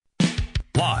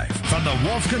Live from the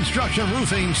Wolf Construction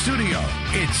Roofing Studio,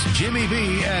 it's Jimmy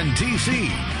B and TC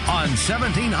on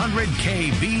 1700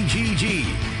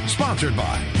 KBGG. Sponsored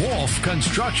by Wolf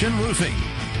Construction Roofing.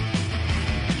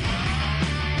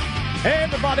 Hey,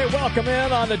 everybody, welcome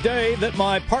in on the day that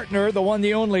my partner, the one,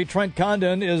 the only, Trent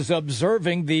Condon, is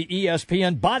observing the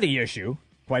ESPN body issue.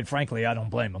 Quite frankly, I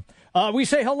don't blame him. We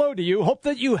say hello to you. Hope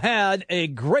that you had a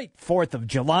great 4th of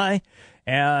July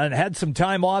and had some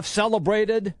time off,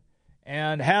 celebrated,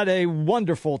 and had a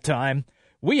wonderful time.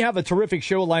 We have a terrific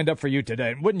show lined up for you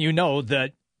today. Wouldn't you know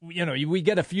that, we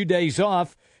get a few days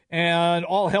off and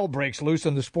all hell breaks loose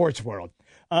in the sports world.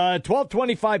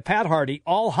 12:25, Pat Hardy.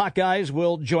 All Hawkeyes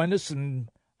will join us, and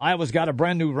Iowa's got a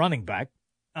brand new running back.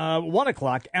 1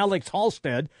 o'clock, Alex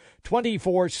Halstead,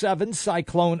 24/7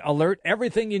 Cyclone Alert.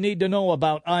 Everything you need to know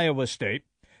about Iowa State.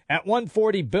 At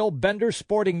 1:40, Bill Bender,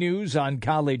 Sporting News on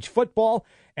college football.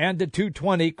 And at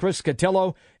 2:20, Chris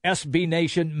Cotillo, SB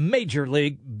Nation, Major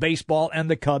League Baseball, and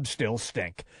the Cubs still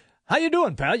stink. How you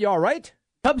doing, pal? You all right?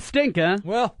 Cubs stink, huh?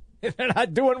 Well, they're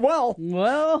not doing well.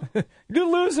 Well, you're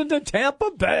losing to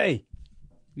Tampa Bay.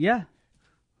 Yeah.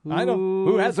 I know.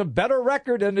 Who has a better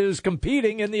record and is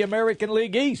competing in the American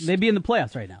League East? They'd be in the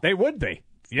playoffs right now. They would be.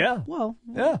 Yeah. Well.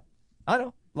 Yeah. I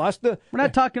know. We're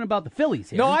not talking about the Phillies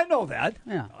here. No, I know that.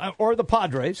 Yeah. Or the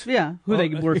Padres. Yeah, who they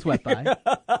were swept by.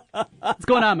 What's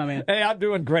going on, my man? Hey, I'm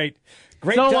doing great.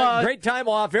 Great time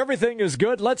off. Everything is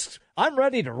good. I'm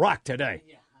ready to rock today.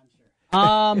 Yeah,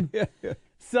 I'm sure.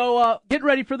 So get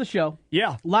ready for the show.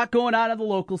 Yeah. A lot going on the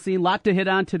local scene. A lot to hit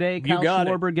on today. Kyle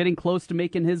Schwarber getting close to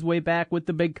making his way back with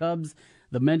the big Cubs.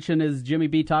 The mention, as Jimmy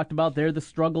B talked about, they're the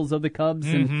struggles of the Cubs,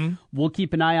 and we'll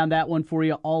keep an eye on that one for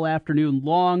you all afternoon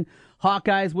long.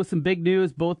 Hawkeyes with some big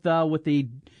news, both with the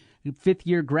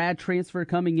fifth-year grad transfer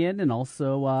coming in and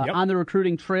also on the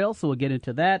recruiting trail, so we'll get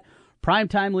into that.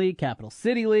 Primetime League, Capital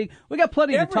City League. We got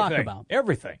plenty to talk about.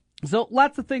 Everything. So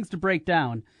lots of things to break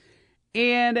down.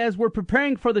 And as we're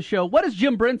preparing for the show, what does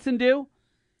Jim Brinson do?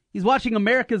 He's watching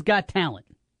America's Got Talent.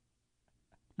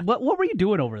 What were you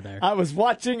doing over there? I was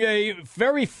watching a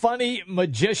very funny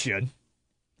magician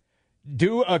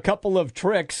do a couple of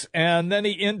tricks, and then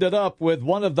he ended up with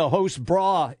one of the host's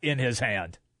bra in his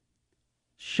hand.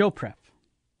 Show prep.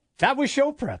 That was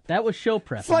show prep.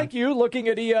 It's like you looking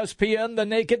at ESPN, the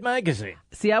Naked Magazine.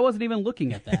 See, I wasn't even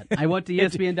looking at that. I went to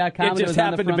ESPN.com. It just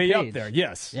happened to be page. up there.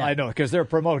 Yes, yeah. I know, because they're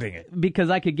promoting it. Because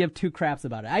I could give two craps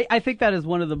about it. I think that is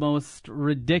one of the most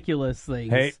ridiculous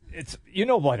things. Hey, you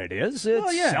know what it is?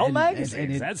 It's Cell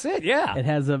Magazine. That's it, yeah. It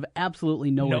has absolutely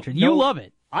no interest. You love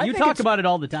it. You talk about it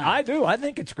all the time. I do. I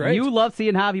think it's great. You love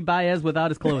seeing Javi Baez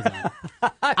without his clothes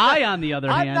on. I, on the other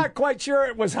hand... I'm not quite sure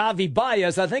it was Javi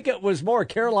Baez. I think it was more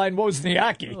Caroline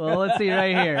Wozniacki. Well, let's see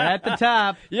right here. At the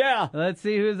top. Yeah. Let's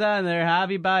see who's on there.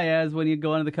 Javi Baez when you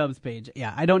go onto the Cubs page.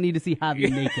 Yeah, I don't need to see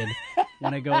Javi naked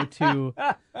when I go to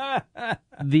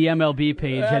the MLB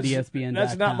page at ESPN.com.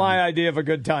 That's not my idea of a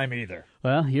good time either.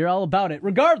 Well, you're all about it.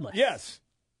 Regardless. Yes.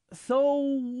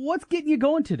 So what's getting you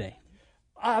going today?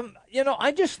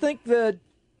 I just think that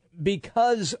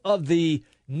because of the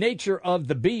nature of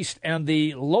the beast and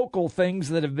the local things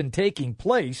that have been taking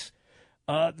place,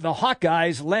 the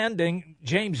Hawkeyes landing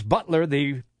James Butler,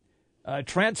 the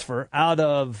transfer out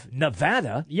of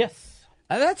Nevada. Yes.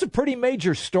 That's a pretty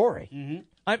major story. Mm-hmm.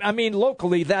 I mean,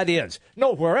 locally, that is.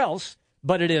 Nowhere else,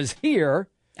 but it is here.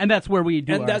 And that's where we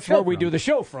do the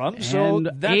show from. So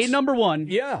and that's number one,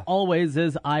 always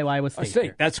is Iowa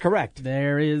State. That's correct.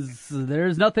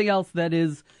 There's nothing else that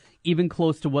is even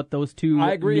close to what those two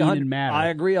mean and matter. I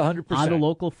agree 100%. On the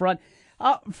local front.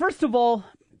 First of all,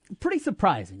 pretty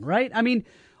surprising, right? I mean,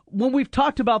 when we've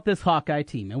talked about this Hawkeye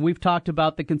team, and we've talked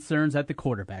about the concerns at the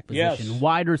quarterback position,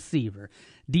 wide receiver,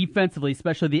 defensively,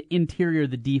 especially the interior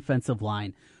of the defensive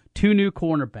line, 2 new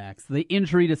cornerbacks, the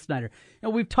injury to Snyder.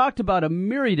 And we've talked about a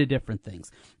myriad of different things.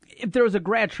 If there was a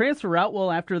grad transfer route, well,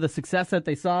 after the success that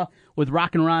they saw with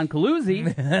Rockin' Ron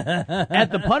Calusi at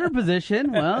the punter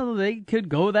position, well, they could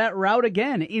go that route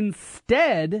again.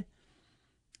 Instead,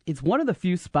 it's one of the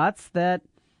few spots that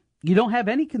you don't have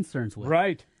any concerns with.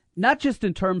 Right. Not just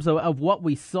in terms of what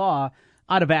we saw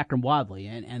out of Akram Wadley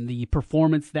and the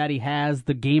performance that he has,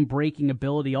 the game-breaking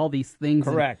ability, all these things.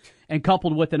 Correct. And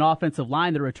coupled with an offensive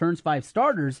line that returns 5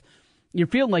 starters, you're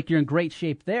feeling like you're in great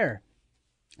shape there.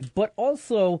 But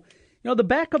also, the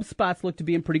backup spots look to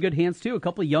be in pretty good hands, too. A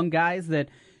couple of young guys that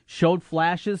showed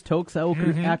flashes. Tokes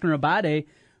Akinrabade,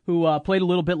 who played a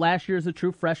little bit last year as a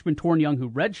true freshman. Torn Young, who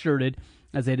redshirted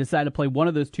as they decided to play one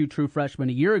of those 2 true freshmen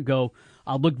a year ago,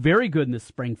 looked very good in the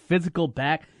spring. Physical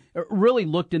back. Really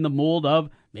looked in the mold of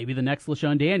maybe the next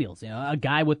LaShawn Daniels. A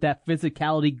guy with that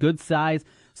physicality, good size,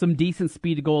 some decent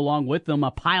speed to go along with them,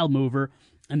 a pile mover,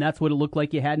 and that's what it looked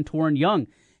like you had in Torrin Young.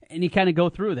 And you kind of go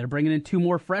through. They're bringing in 2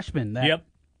 more freshmen that a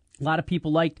lot of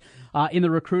people liked in the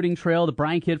recruiting trail. The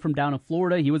Bryan kid from down in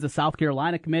Florida, he was a South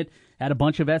Carolina commit, had a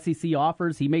bunch of SEC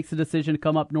offers. He makes the decision to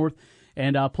come up north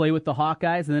and play with the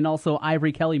Hawkeyes. And then also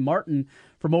Ivory Kelly-Martin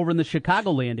from over in the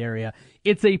Chicagoland area.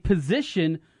 It's a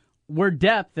position where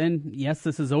depth, and yes,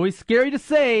 this is always scary to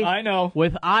say. I know.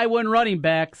 With Iowa and running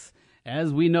backs,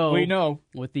 as we know,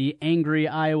 with the angry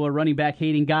Iowa running back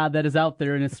hating God that is out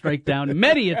there and has strike down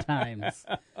many a times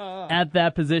at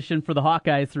that position for the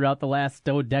Hawkeyes throughout the last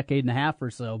decade and a half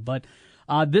or so. But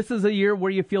this is a year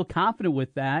where you feel confident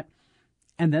with that,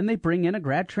 and then they bring in a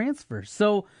grad transfer.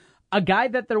 So a guy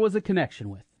that there was a connection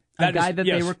with.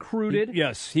 They recruited.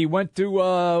 He went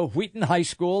to Wheaton High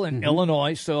School in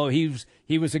Illinois, so he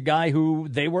was a guy who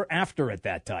they were after at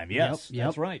that time. Yes,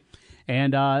 that's right.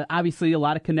 And obviously a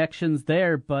lot of connections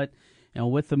there, but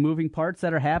with the moving parts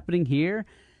that are happening here,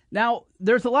 now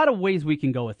there's a lot of ways we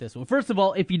can go with this one. First of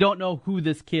all, if you don't know who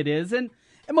this kid is, and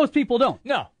most people don't.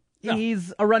 No.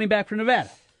 He's a running back from Nevada.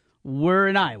 We're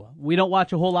in Iowa. We don't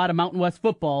watch a whole lot of Mountain West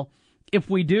football. If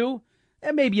we do,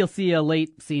 and maybe you'll see a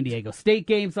late San Diego State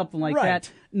game, something like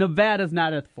that. Nevada's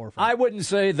not at the forefront. I wouldn't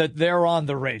say that they're on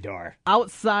the radar.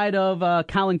 Outside of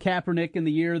Colin Kaepernick in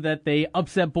the year that they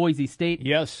upset Boise State.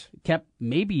 Yes. Kept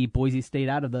maybe Boise State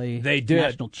out of the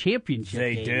national championship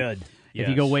game. They did. If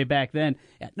you go way back then.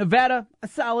 Nevada, a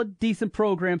solid, decent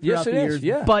program throughout the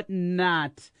years, but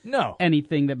not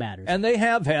anything that matters. And they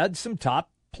have had some top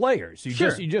players. You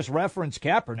just referenced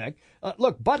Kaepernick.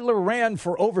 Look, Butler ran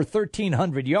for over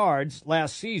 1,300 yards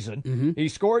last season. He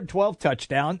scored 12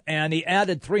 touchdowns, and he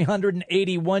added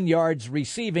 381 yards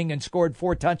receiving and scored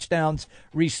 4 touchdowns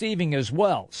receiving as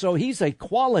well. So he's a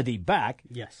quality back.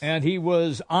 Yes. And he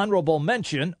was honorable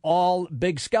mention all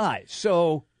Big Sky.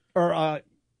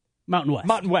 Mountain West.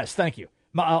 Mountain West, thank you.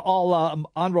 All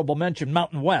honorable mention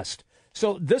Mountain West.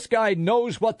 So this guy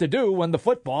knows what to do when the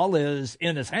football is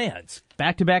in his hands.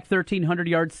 Back-to-back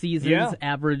 1,300-yard seasons,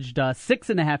 averaged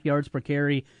 6.5 yards per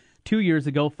carry 2 years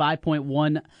ago,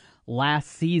 5.1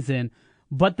 last season.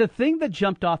 But the thing that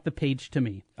jumped off the page to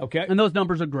me, and those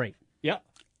numbers are great,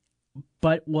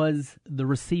 but was the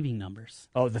receiving numbers.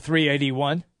 Oh, the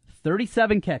 381?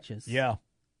 37 catches. Yeah.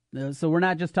 So we're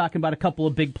not just talking about a couple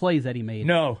of big plays that he made.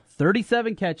 No.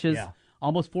 37 catches. Yeah.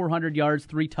 Almost 400 yards,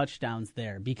 3 touchdowns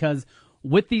there. Because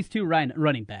with these 2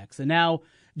 running backs, and now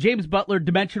James Butler,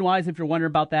 dimension-wise, if you're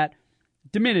wondering about that,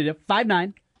 diminutive,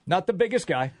 5'9". Not the biggest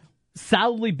guy.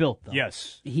 Solidly built, though.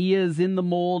 Yes. He is in the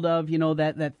mold of,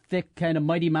 that thick kind of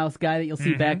Mighty Mouse guy that you'll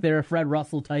see back there, a Fred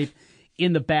Russell type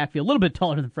in the backfield. A little bit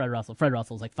taller than Fred Russell. Fred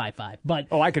Russell's like 5'5".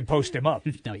 But I could post him up.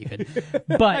 No, you couldn't.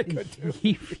 But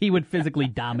he would physically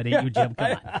dominate you, Jim.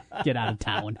 Come on. Get out of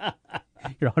town.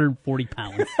 You're 140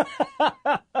 pounds.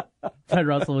 Fred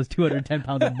Russell is 210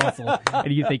 pounds of muscle,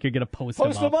 and you think you're going to post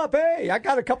him up. Hey, I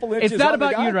got a couple inches. It's not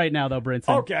about you right now, though,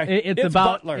 Brinson. Okay. It's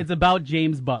about Butler. It's about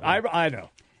James Butler. I know.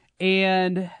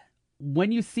 And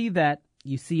when you see that,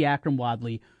 you see Akrum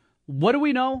Wadley. What do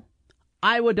we know?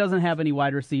 Iowa doesn't have any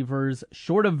wide receivers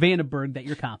short of Vandenberg that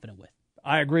you're confident with.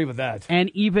 I agree with that.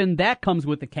 And even that comes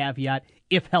with the caveat,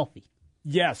 if healthy.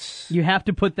 Yes. You have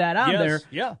to put that out there.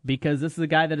 Yeah. Because this is a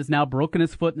guy that has now broken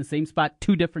his foot in the same spot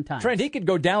 2 different times. Trent, he could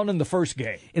go down in the first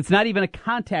game. It's not even a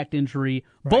contact injury,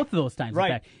 both of those times, in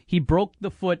fact. He broke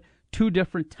the foot 2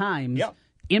 different times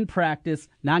in practice,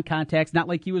 non-contacts, not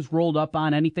like he was rolled up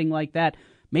on, anything like that.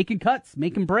 Making cuts,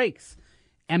 making breaks.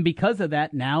 And because of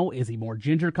that, now, is he more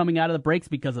ginger coming out of the breaks?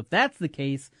 Because if that's the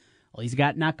case, well, he's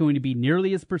not going to be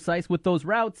nearly as precise with those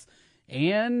routes.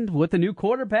 And with a new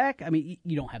quarterback, I mean,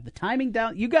 you don't have the timing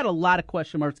down. You got a lot of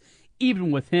question marks,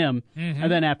 even with him. And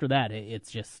then after that,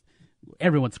 it's just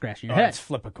everyone's scratching your head. Let's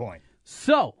flip a coin.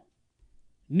 So,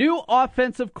 new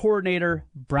offensive coordinator,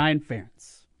 Brian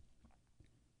Ferentz.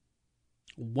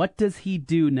 What does he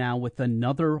do now with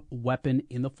another weapon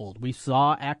in the fold? We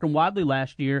saw Akrum Wadley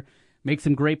last year make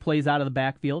some great plays out of the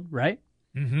backfield, right?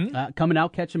 Coming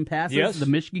out, catching passes. Yes. The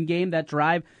Michigan game, that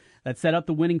drive that set up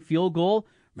the winning field goal.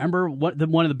 Remember,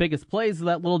 one of the biggest plays is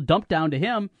that little dump down to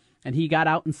him, and he got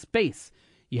out in space.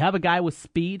 You have a guy with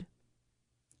speed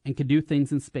and can do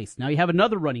things in space. Now you have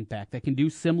another running back that can do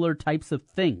similar types of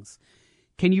things.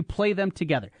 Can you play them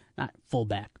together? Not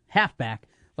fullback, halfback,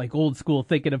 like old school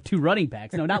thinking of 2 running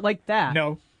backs. No, not like that.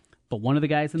 No. But one of the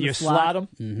guys in the slot. You slot them?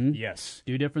 Mm-hmm. Yes.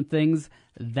 Do different things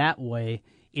that way.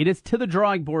 It is to the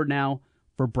drawing board now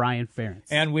for Brian Ferentz.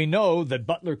 And we know that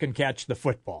Butler can catch the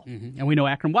football. And we know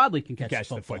Akrum Wadley can catch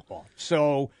the football.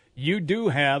 So you do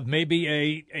have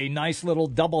maybe a nice little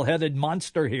double-headed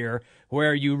monster here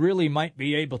where you really might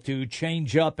be able to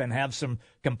change up and have some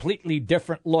completely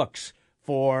different looks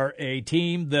for a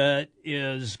team that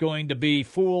is going to be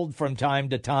fooled from time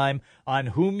to time on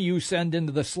whom you send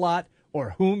into the slot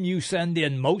or whom you send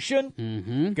in motion.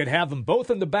 Mm-hmm. Could have them both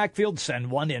in the backfield,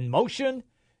 send one in motion.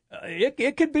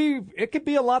 It could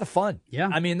be a lot of fun. Yeah.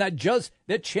 I mean,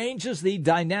 that changes the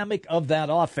dynamic of that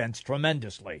offense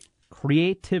tremendously.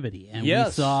 Creativity. And yes.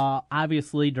 we saw,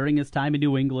 obviously, during his time in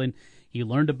New England, he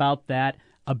learned about that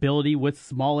ability with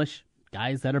smallish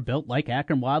guys that are built like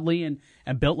Akram Wadley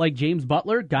and built like James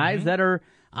Butler, guys that are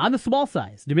on the small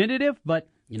size, diminutive, but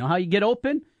you know how you get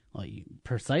open? Well,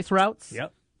 precise routes,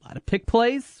 Yep. A lot of pick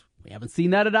plays. We haven't seen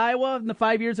that at Iowa in the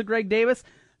 5 years of Greg Davis.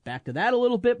 Back to that a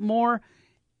little bit more.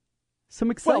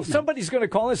 Some excitement. Well, somebody's going to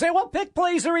call and say, well, pick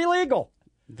plays are illegal.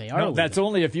 They are No, illegal. that's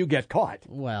only if you get caught.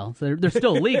 Well, they're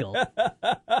still legal.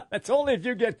 That's only if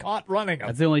you get caught running them.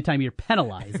 That's the only time you're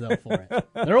penalized, though, for it.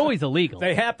 They're always illegal.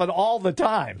 They happen all the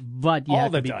time. But you all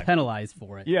have the to be time. penalized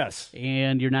for it. Yes.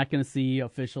 And you're not going to see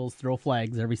officials throw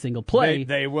flags every single play.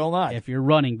 They will not. If you're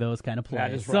running those kind of plays.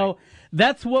 That is right. So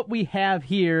that's what we have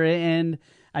here, and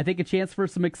I think a chance for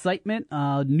some excitement,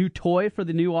 new toy for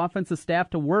the new offensive staff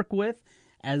to work with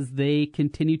as they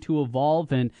continue to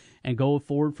evolve and go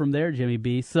forward from there, Jimmy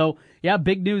B. So, yeah,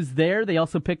 big news there. They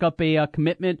also pick up a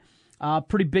commitment,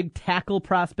 pretty big tackle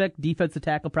prospect, defensive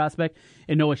tackle prospect,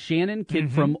 and Noah Shannon,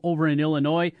 kid from over in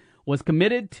Illinois, was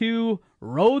committed to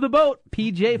row the boat.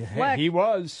 P.J. Fleck. He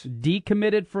was.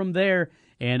 Decommitted from there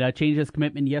and changed his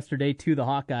commitment yesterday to the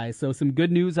Hawkeyes. So some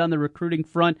good news on the recruiting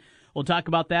front. We'll talk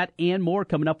about that and more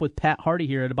coming up with Pat Hardy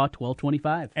here at about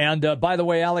 12:25. And by the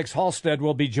way, Alex Halstead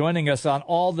will be joining us on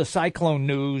all the Cyclone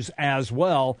news as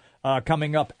well,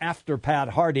 coming up after Pat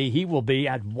Hardy. He will be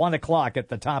at 1 o'clock at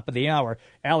the top of the hour.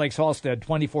 Alex Halstead,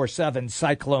 24/7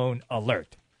 Cyclone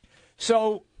Alert.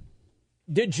 So,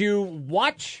 did you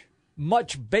watch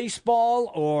much baseball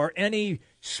or any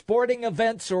sporting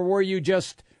events, or were you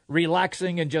just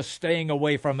relaxing and just staying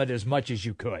away from it as much as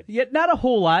you could? Yeah, not a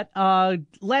whole lot.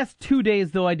 Last 2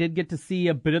 days, though, I did get to see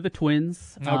a bit of the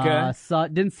Twins. Okay.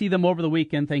 Didn't see them over the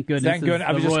weekend, thank goodness. Thank goodness.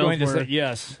 I was just going to say,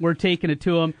 yes. We're taking it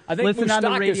to them. I think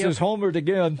Moustakas is homered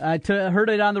again. Heard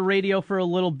it on the radio for a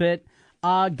little bit.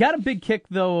 Got a big kick,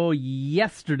 though,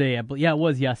 yesterday. Yeah, it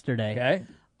was yesterday. Okay.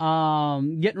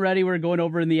 Getting ready. We're going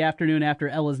over in the afternoon after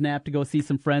Ella's nap to go see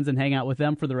some friends and hang out with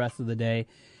them for the rest of the day.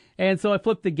 And so I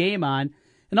flipped the game on.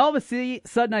 And all of a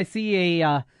sudden, I see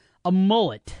a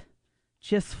mullet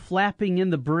just flapping in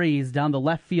the breeze down the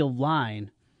left field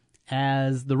line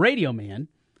as the radio man,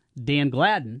 Dan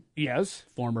Gladden, Yes.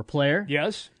 former player,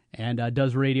 Yes. and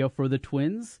does radio for the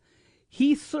Twins.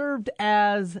 He served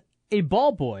as a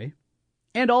ball boy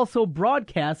and also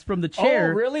broadcast from the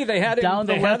chair. Oh, really? They had him, down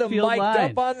the left field mic'd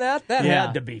line. up on that? That Yeah.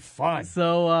 had to be fun.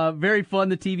 So very fun.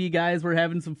 The TV guys were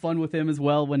having some fun with him as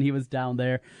well when he was down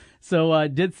there. So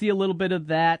did see a little bit of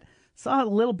that. Saw a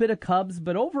little bit of Cubs,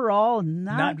 but overall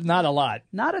not a lot.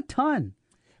 Not a ton.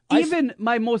 Even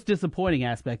my most disappointing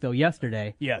aspect, though,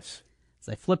 yesterday, Yes. is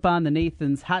I flip on the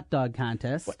Nathan's hot dog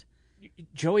contest. What?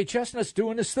 Joey Chestnut's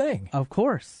doing his thing. Of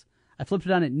course. I flipped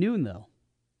it on at noon, though.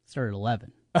 Started at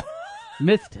 11.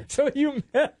 Missed it. So you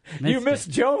missed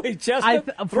Joey Chestnut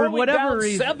for throwing whatever down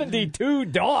reason. 72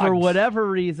 dogs. For whatever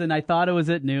reason, I thought it was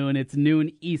at noon. It's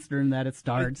noon Eastern that it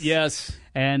starts. Yes.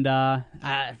 And,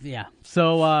 yeah.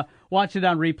 So watch it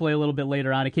on replay a little bit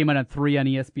later on. It came out at 3 on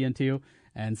ESPN2.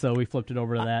 And so we flipped it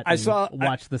over to that.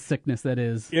 Watch the sickness that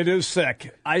is. It is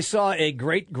sick. I saw a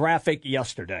great graphic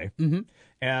yesterday,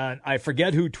 and I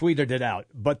forget who tweeted it out,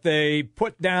 but they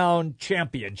put down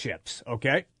championships,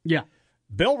 okay? Yeah.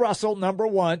 Bill Russell, number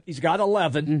 1. He's got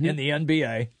 11 in the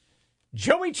NBA.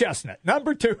 Joey Chestnut,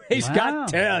 number 2. He's got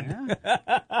 10.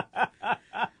 Yeah.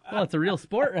 Well, it's a real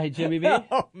sport, right, Jimmy B?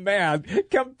 Oh, man.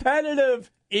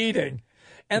 Competitive eating.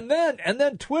 And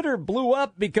then Twitter blew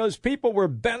up because people were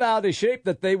bent out of shape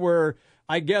that they were,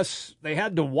 I guess, they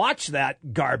had to watch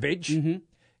that garbage.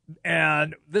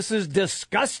 And this is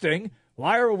disgusting.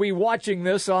 Why are we watching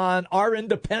this on our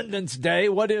Independence Day?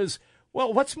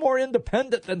 What's more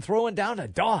independent than throwing down a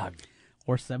dog?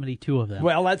 Or 72 of them.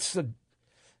 Well,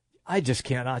 I just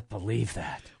cannot believe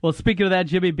that. Well, speaking of that,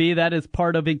 Jimmy B, that is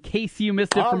part of In Case You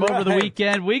Missed It from over the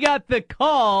weekend. We got the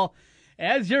call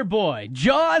as your boy,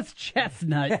 Jaws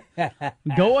Chestnut,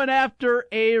 going after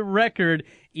a record.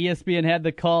 ESPN had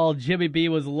the call. Jimmy B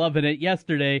was loving it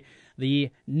yesterday.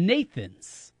 The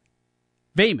Nathan's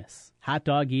famous hot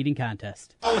dog eating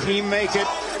contest. Will he make it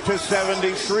to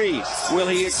 73? Will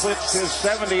he eclipse his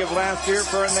 70 of last year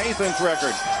for a Nathan's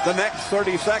record? The next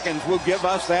 30 seconds will give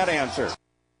us that answer.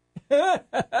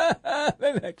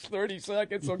 The next 30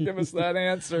 seconds will give us that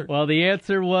answer. Well, the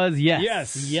answer was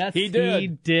yes. Yes, he did. He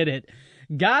did it.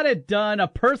 Got it done. A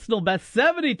personal best,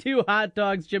 72 hot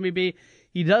dogs, Jimmy B.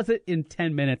 He does it in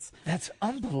 10 minutes. That's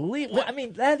unbelievable. I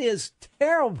mean, that is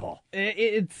terrible.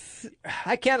 It's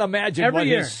I can't imagine what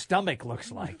his stomach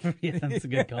looks like. Yeah, that's a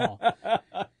good call.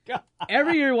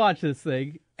 Every year you watch this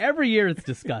thing. Every year it's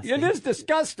disgusting. It is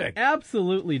disgusting.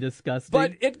 Absolutely disgusting.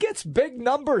 But it gets big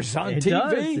numbers on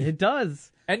TV. It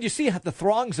does. And you see the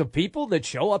throngs of people that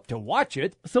show up to watch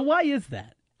it. So why is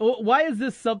that? Why is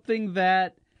this something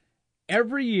that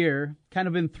every year kind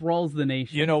of enthralls the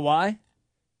nation? You know why?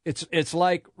 It's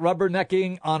like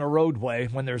rubbernecking on a roadway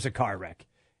when there's a car wreck.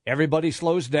 Everybody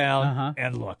slows down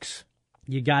and looks.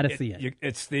 You got to see it.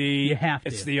 It's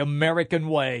the American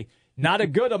way. Not a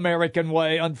good American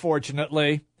way,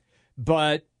 unfortunately.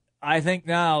 But I think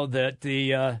now that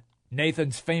the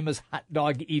Nathan's famous hot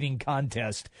dog eating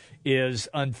contest is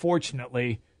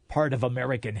unfortunately part of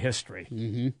American history.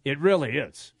 Mm-hmm. It really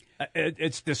is.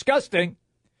 It's disgusting,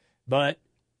 but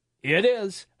it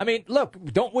is. I mean, look,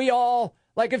 don't we all...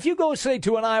 Like if you go, say,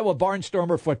 to an Iowa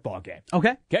Barnstormer football game.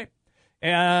 Okay.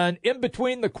 And in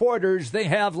between the quarters, they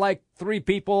have like 3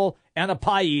 people and a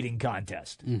pie eating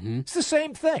contest. Mm-hmm. It's the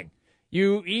same thing.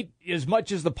 You eat as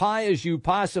much as the pie as you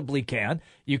possibly can.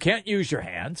 You can't use your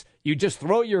hands. You just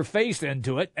throw your face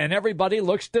into it, and everybody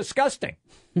looks disgusting.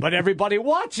 But everybody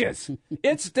watches.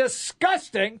 It's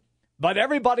disgusting, but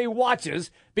everybody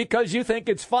watches because you think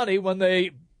it's funny when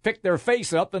they pick their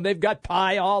face up and they've got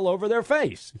pie all over their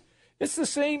face. It's the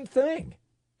same thing.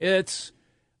 It's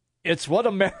what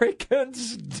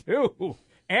Americans do.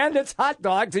 And it's hot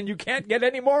dogs, and you can't get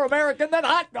any more American than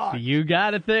hot dogs. You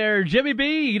got it there. Jimmy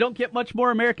B, you don't get much more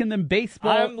American than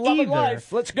baseball I'm loving either.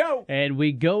 life. Let's go. And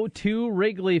we go to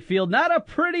Wrigley Field. Not a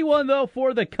pretty one, though,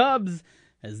 for the Cubs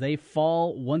as they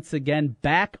fall once again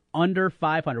back under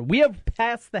 500. We have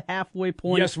passed the halfway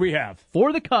point. Yes, we have.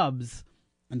 For the Cubs,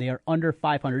 and they are under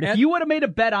 500. If you would have made a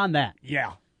bet on that.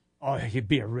 Yeah. Oh, you'd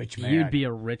be a rich man. You'd be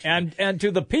a rich man. And to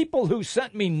the people who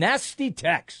sent me nasty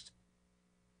texts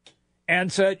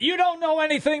and said, you don't know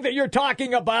anything that you're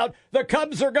talking about. The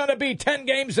Cubs are going to be 10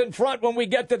 games in front when we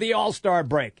get to the All-Star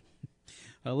break.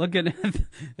 Look at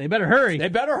they better hurry. They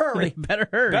better hurry. Better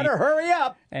hurry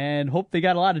up. And hope they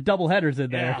got a lot of doubleheaders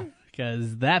in there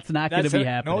because that's not going to be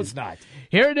happening. No, it's not.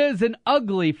 Here it is, an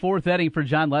ugly 4th inning for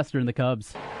John Lester and the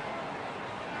Cubs.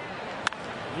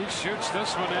 He shoots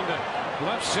this one into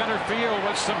left center field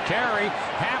with some carry.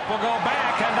 Happ will go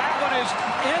back, and that one is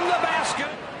in the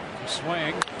basket.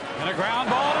 Swing, and a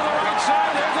ground ball to the right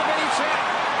side. There's a base hit.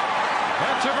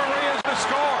 Echeverria is to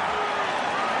score.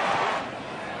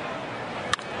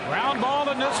 Ground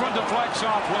ball, and this one deflects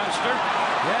off Lester.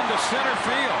 Then to center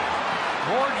field.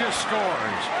 Borges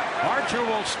scores. Archer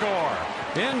will score.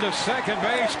 Into second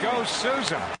base goes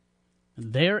Souza.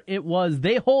 There it was.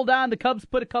 They hold on. The Cubs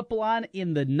put a couple on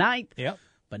in the 9th,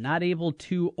 but not able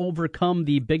to overcome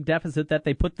the big deficit that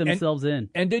they put themselves in.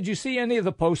 And did you see any of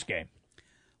the postgame?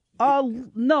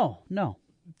 No.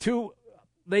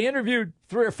 They interviewed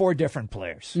 3 or 4 different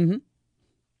players. Mm-hmm.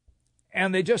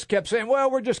 And they just kept saying, well,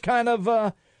 we're just kind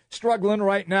of struggling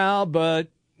right now, but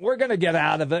we're going to get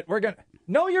out of it.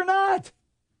 No, you're not.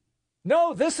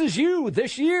 No, this is you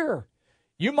this year.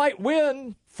 You might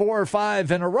win 4 or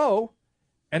 5 in a row,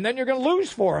 and then you're going to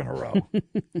lose 4 in a row.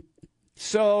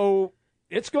 So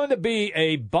it's going to be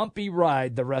a bumpy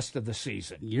ride the rest of the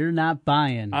season. You're not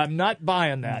buying. I'm not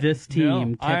buying that. This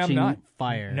team catching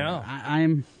fire. No.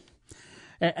 I'm.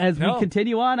 As we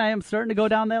continue on, I am starting to go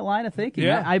down that line of thinking.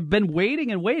 Yeah. I've been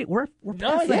waiting and waiting. We're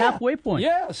past the halfway point.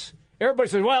 Yes. Everybody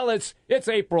says, well, it's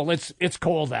April. It's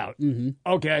cold out. Mm-hmm.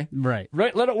 Okay. Right.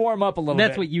 Let it warm up a little bit.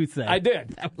 That's what you said. I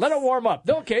did. Let it warm up.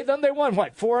 Okay, then they won,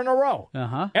 4 in a row.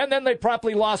 Uh-huh. And then they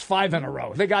promptly lost 5 in a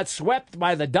row. They got swept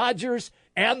by the Dodgers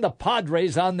and the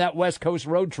Padres on that West Coast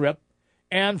road trip.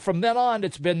 And from then on,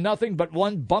 it's been nothing but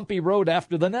one bumpy road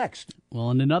after the next.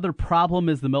 Well, and another problem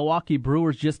is the Milwaukee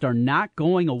Brewers just are not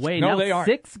going away. No, now, they aren't.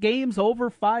 6 games over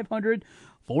 500,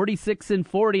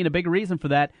 46-40, and a big reason for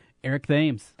that, Eric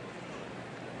Thames.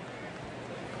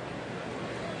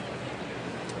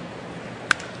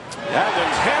 That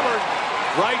one's hammered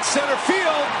right center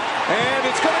field, and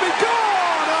it's going to be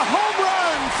gone. A home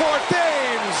run for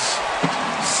Thames.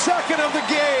 Second of the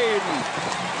game.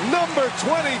 Number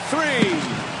 23.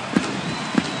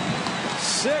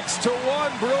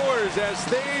 6-1 Brewers as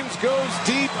Thames goes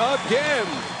deep again.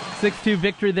 6-2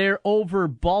 victory there over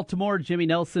Baltimore. Jimmy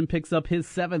Nelson picks up his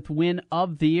 7th win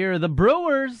of the year. The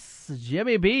Brewers,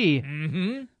 Jimmy B.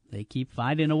 Mm-hmm. They keep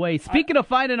finding a way. Speaking of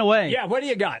finding a way. Yeah, what do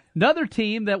you got? Another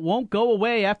team that won't go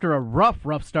away after a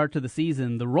rough start to the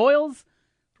season. The Royals.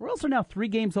 The Royals are now 3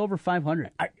 games over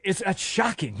 500. That's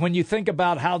shocking when you think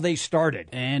about how they started.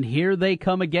 And here they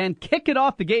come again. Kick it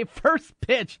off the game. First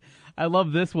pitch. I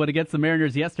love this one against the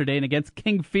Mariners yesterday and against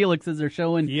King Felix as they're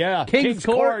showing King's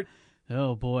Court.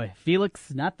 Oh, boy.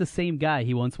 Felix, not the same guy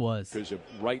he once was. There's a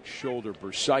right shoulder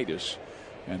bursitis.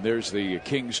 And there's the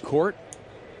King's Court.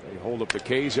 They hold up the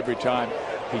K's every time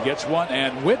he gets one.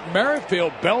 And Whit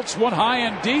Merrifield belts one high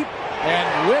and deep.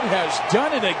 And Whit has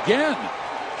done it again.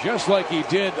 Just like he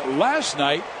did last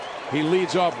night. He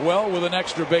leads off well with an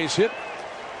extra base hit.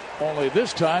 Only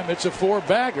this time it's a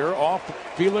 4-bagger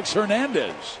off Felix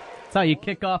Hernandez. That's how you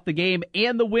kick off the game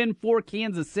and the win for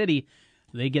Kansas City.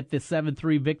 They get this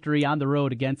 7-3 victory on the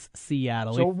road against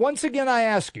Seattle. So once again I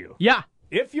ask you. Yeah.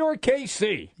 If you're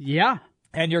KC. Yeah.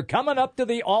 And you're coming up to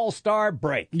the All-Star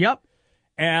break. Yep.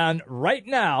 And right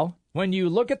now, when you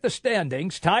look at the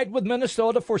standings, tied with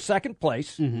Minnesota for second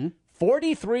place,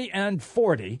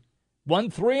 43-40, won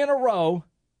 3 in a row.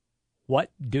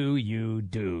 What do you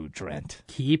do, Trent?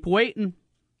 Keep waiting.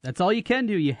 That's all you can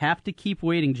do. You have to keep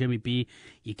waiting, Jimmy B.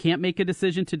 You can't make a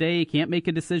decision today. You can't make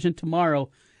a decision tomorrow.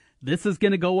 This is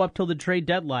going to go up till the trade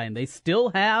deadline. They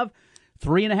still have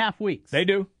 3.5 weeks. They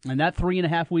do. And that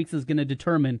 3.5 weeks is going to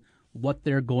determine what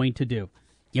they're going to do.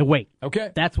 You wait.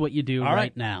 Okay. That's what you do all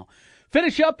right now.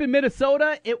 Finish up in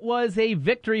Minnesota. It was a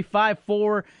victory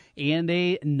 5-4 and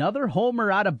another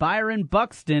homer out of Byron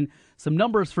Buxton. Some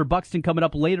numbers for Buxton coming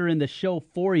up later in the show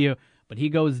for you, but he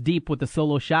goes deep with the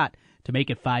solo shot to make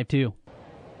it 5-2.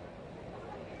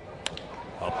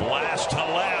 A blast to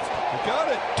left.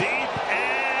 Got it. Deep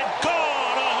and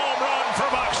gone. A home run for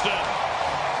Buxton.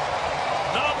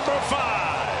 Number 5.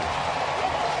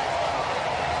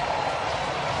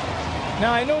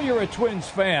 Now, I know you're a Twins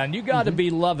fan. You got to be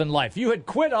loving life. You had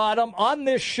quit on them on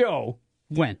this show.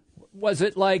 When? Was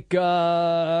it like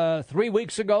 3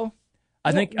 weeks ago?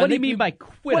 I think. What do you mean by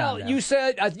quit on them? Well, you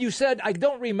said, I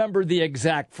don't remember the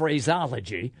exact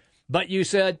phraseology, but you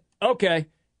said, okay,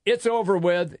 it's over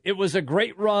with. It was a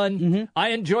great run. I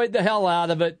enjoyed the hell out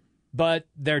of it, but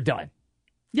they're done.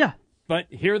 Yeah. But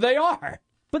here they are.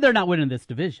 But they're not winning this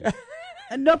division.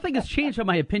 And nothing has changed on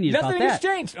my opinion about that. Nothing has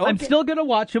changed. Okay. I'm still going to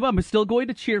watch them. I'm still going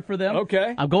to cheer for them.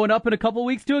 Okay. I'm going up in a couple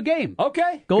weeks to a game.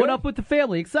 Okay. Going up with the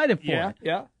family. Excited for it.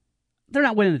 Yeah. They're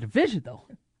not winning the division, though.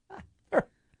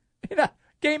 In a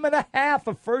game and a half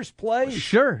of first place.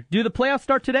 Sure. Do the playoffs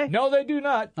start today? No, they do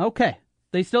not. Okay.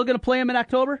 They still going to play them in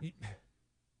October?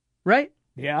 Right?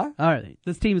 Yeah. All right.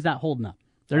 This team's not holding up.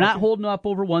 They're not holding up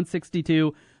over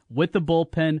 162 with the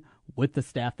bullpen, with the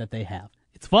staff that they have.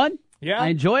 It's fun. Yeah. I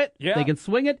enjoy it. Yeah. They can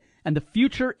swing it, and the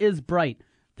future is bright.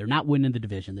 They're not winning the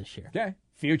division this year. Okay.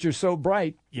 Future's so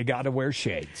bright, you got to wear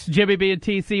shades. Jimmy B and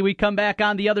TC, we come back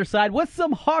on the other side with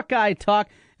some Hawkeye talk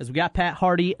as we got Pat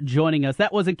Hardy joining us.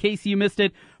 That was, in case you missed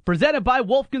it, presented by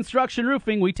Wolf Construction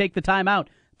Roofing. We take the time out.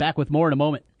 Back with more in a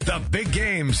moment. The big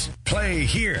games play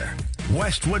here.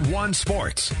 Westwood One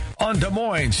Sports on Des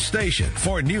Moines Station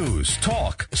for news,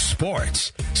 talk,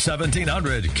 sports.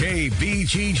 1700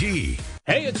 KBGG.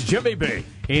 Hey, it's Jimmy B.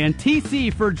 And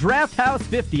TC for Draft House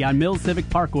 50 on Mills Civic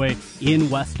Parkway in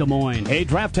West Des Moines. Hey,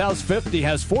 Draft House 50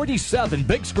 has 47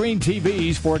 big screen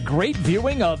TVs for great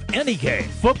viewing of any game.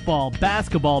 Football,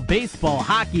 basketball, baseball,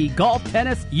 hockey, golf,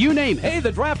 tennis, you name it. Hey,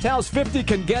 the Draft House 50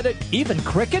 can get it, even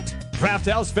cricket. Draft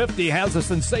House 50 has a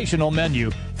sensational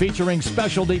menu featuring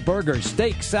specialty burgers,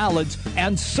 steak, salads,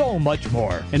 and so much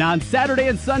more. And on Saturday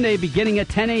and Sunday, beginning at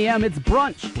 10 a.m., it's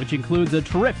brunch, which includes a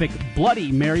terrific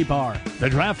Bloody Mary bar.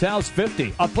 The Draft House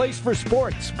 50, a place for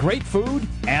sports, great food,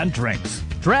 and drinks.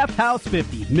 Draft House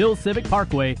 50, Mills Civic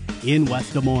Parkway in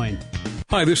West Des Moines.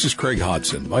 Hi, this is Craig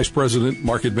Hodson, Vice President,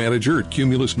 Market Manager at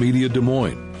Cumulus Media Des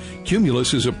Moines.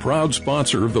 Cumulus is a proud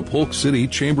sponsor of the Polk City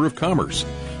Chamber of Commerce.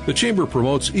 The Chamber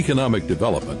promotes economic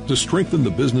development to strengthen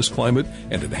the business climate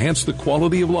and enhance the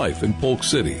quality of life in Polk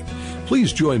City.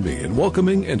 Please join me in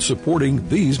welcoming and supporting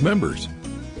these members.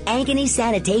 Ankeny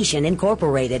Sanitation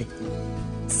Incorporated,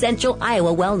 Central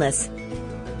Iowa Wellness,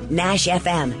 Nash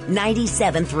FM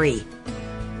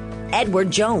 97.3,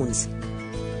 Edward Jones,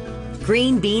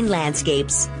 Green Bean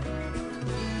Landscapes,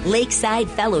 Lakeside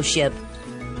Fellowship,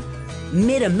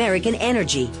 Mid-American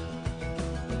Energy,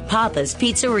 Papa's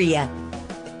Pizzeria,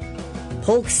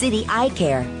 Polk City Eye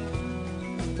Care,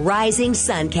 Rising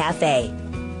Sun Cafe,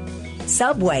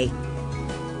 Subway,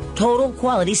 Total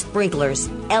Quality Sprinklers,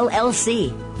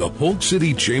 LLC. The Polk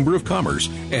City Chamber of Commerce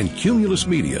and Cumulus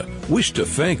Media wish to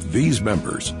thank these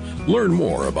members. Learn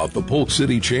more about the Polk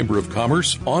City Chamber of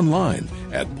Commerce online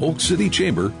at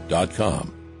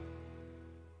polkcitychamber.com.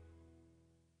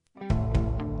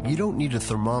 You don't need a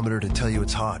thermometer to tell you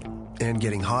it's hot and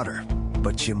getting hotter,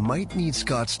 but you might need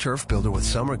Scott's Turf Builder with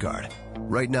SummerGuard.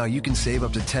 Right now, you can save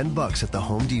up to $10 at the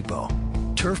Home Depot.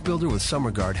 Turf Builder with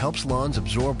SummerGuard helps lawns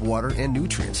absorb water and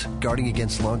nutrients, guarding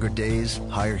against longer days,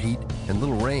 higher heat, and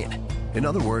little rain. In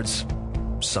other words,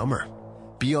 summer.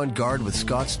 Be on guard with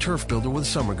Scott's Turf Builder with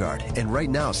SummerGuard. And right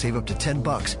now, save up to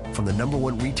 $10 from the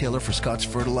 #1 retailer for Scott's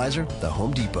fertilizer, the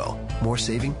Home Depot. More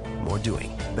saving, more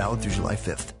doing. Valid through July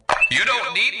 5th. You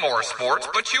don't need more sports,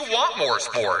 but you want more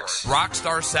sports.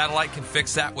 Rockstar Satellite can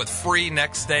fix that with free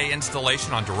next-day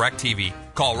installation on DirecTV.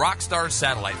 Call Rockstar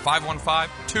Satellite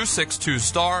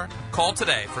 515-262-STAR. Call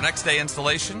today for next-day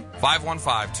installation,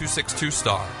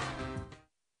 515-262-STAR.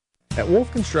 At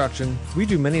Wolf Construction, we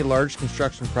do many large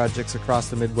construction projects across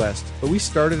the Midwest, but we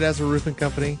started as a roofing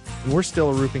company, and we're still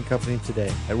a roofing company today.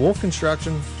 At Wolf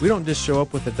Construction, we don't just show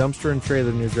up with a dumpster and trailer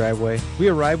in your driveway. We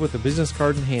arrive with a business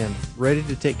card in hand, ready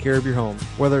to take care of your home.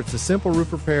 Whether it's a simple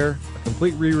roof repair, a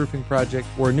complete re-roofing project,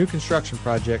 or a new construction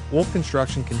project, Wolf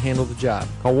Construction can handle the job.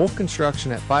 Call Wolf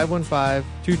Construction at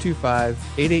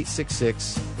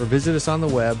 515-225-8866 or visit us on the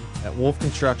web at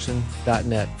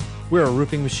wolfconstruction.net. We're a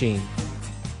roofing machine.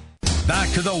 Back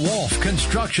to the Wolf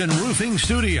Construction Roofing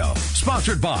Studio,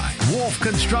 sponsored by Wolf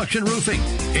Construction Roofing.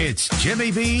 It's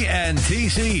Jimmy B and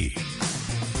TC.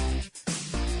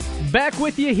 Back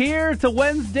with you here. It's a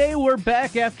Wednesday. We're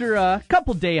back after a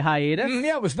couple-day hiatus.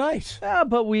 Yeah, it was nice.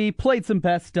 But we played some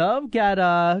best of. Got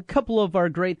a couple of our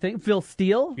great things. Phil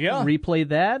Steele. Yeah. Replay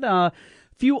that. A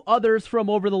few others from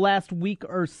over the last week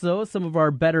or so. Some of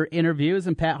our better interviews.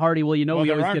 And Pat Hardy, well, we always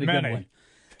get a good one.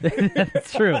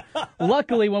 That's true.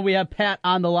 Luckily, when we have Pat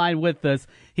on the line with us,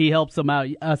 he helps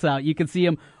us out. You can see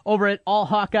him over at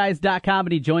allhawkeyes.com,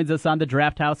 and he joins us on the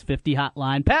Draft House 50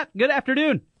 hotline. Pat, good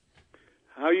afternoon.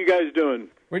 How are you guys doing?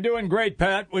 We're doing great,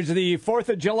 Pat. Was the 4th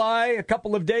of July a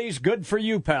couple of days good for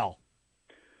you, pal?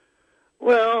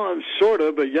 Well, I'm sort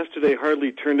of, but yesterday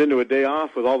hardly turned into a day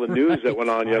off with all the news that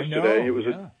went on yesterday. It was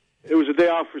a day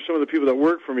off for some of the people that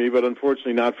work for me, but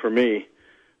unfortunately not for me.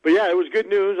 But, yeah, it was good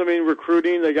news. I mean,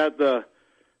 recruiting, they got the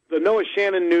Noah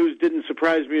Shannon news didn't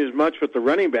surprise me as much, but the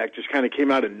running back just kind of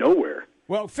came out of nowhere.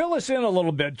 Well, fill us in a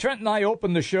little bit. Trent and I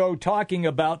opened the show talking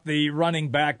about the running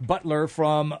back Butler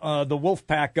from the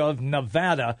Wolfpack of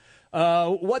Nevada.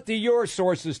 What do your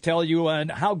sources tell you, and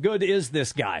how good is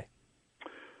this guy?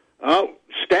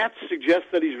 Stats suggest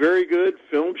that he's very good.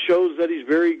 Film shows that he's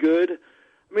very good.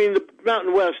 I mean, the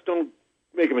Mountain West, don't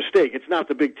make a mistake, it's not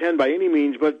the Big Ten by any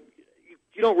means, but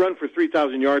you don't run for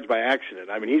 3,000 yards by accident.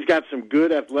 I mean, he's got some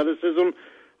good athleticism.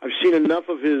 I've seen enough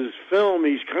of his film.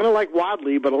 He's kind of like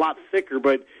Wadley, but a lot thicker,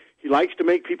 but he likes to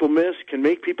make people miss, can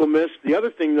make people miss. The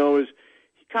other thing, though, is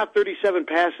he caught 37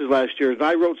 passes last year. As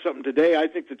I wrote something today, I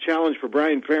think the challenge for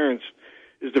Brian Ferentz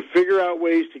is to figure out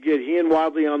ways to get he and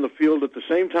Wadley on the field at the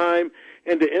same time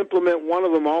and to implement one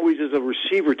of them always as a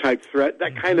receiver-type threat.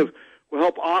 That kind of will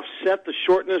help offset the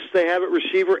shortness they have at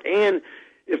receiver. And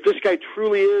if this guy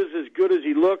truly is as good as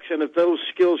he looks and if those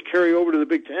skills carry over to the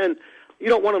Big Ten, you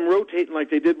don't want him rotating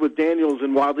like they did with Daniels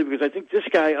and Wadley, because I think this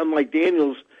guy, unlike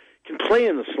Daniels, can play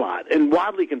in the slot, and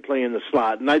Wadley can play in the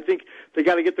slot. And I think they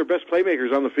got to get their best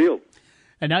playmakers on the field.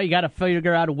 And now you got to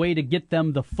figure out a way to get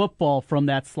them the football from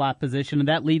that slot position, and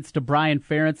that leads to Brian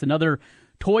Ferentz, another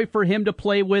toy for him to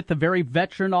play with, a very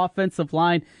veteran offensive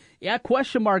line. Yeah,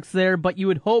 question marks there, but you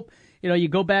would hope, you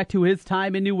go back to his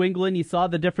time in New England, you saw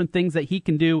the different things that he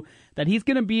can do, that he's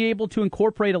going to be able to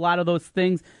incorporate a lot of those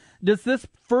things. Does this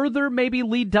further maybe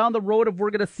lead down the road of we're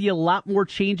going to see a lot more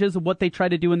changes of what they try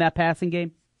to do in that passing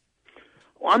game?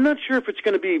 Well, I'm not sure if it's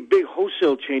going to be big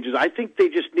wholesale changes. I think they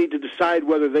just need to decide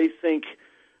whether they think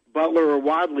Butler or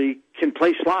Wadley can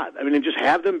play slot. I mean, and just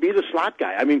have them be the slot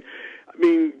guy. I mean,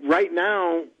 right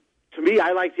now, to me,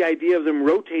 I like the idea of them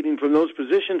rotating from those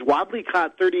positions. Wadley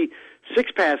caught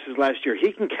 36 passes last year.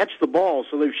 He can catch the ball,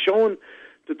 so they've shown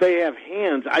that they have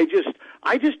hands. I just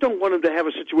don't want them to have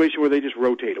a situation where they just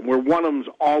rotate them, where one of them's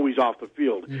always off the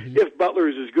field. Mm-hmm. If Butler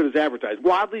is as good as advertised,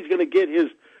 Wadley's going to get his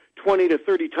 20 to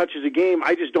 30 touches a game.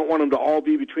 I just don't want them to all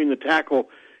be between the tackle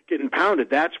getting pounded.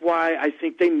 That's why I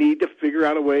think they need to figure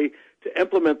out a way to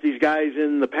implement these guys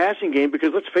in the passing game, because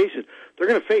let's face it, they're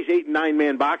going to face 8 and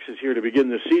 9-man boxes here to begin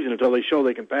this season until they show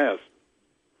they can pass.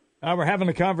 We're having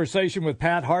a conversation with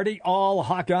Pat Hardy,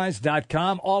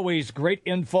 allhawkeyes.com. Always great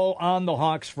info on the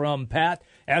Hawks from Pat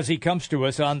as he comes to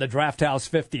us on the Draft House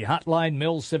 50 hotline,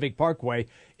 Mills Civic Parkway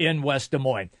in West Des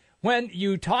Moines. When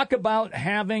you talk about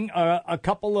having a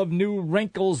couple of new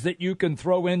wrinkles that you can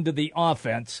throw into the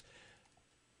offense,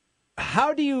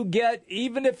 how do you get,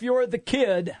 even if you're the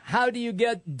kid, how do you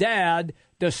get Dad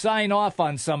to sign off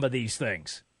on some of these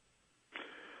things?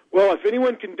 Well, if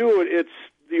anyone can do it, it's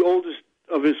the oldest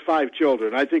of his 5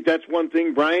 children. I think that's one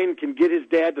thing. Brian can get his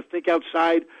dad to think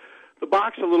outside the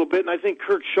box a little bit, and I think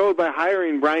Kirk showed by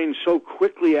hiring Brian so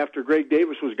quickly after Greg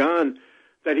Davis was gone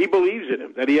that he believes in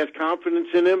him, that he has confidence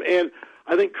in him, and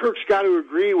I think Kirk's got to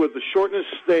agree with the shortness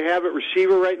they have at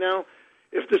receiver right now.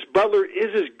 If this Butler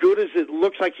is as good as it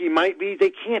looks like he might be,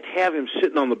 they can't have him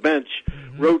sitting on the bench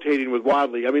rotating with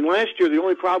Wadley. I mean, last year the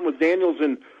only problem with Daniels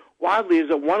and Wadley is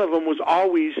that one of them was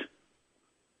always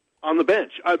on the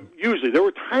bench. Usually. There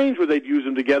were times where they'd use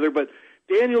them together, but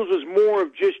Daniels was more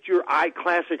of just your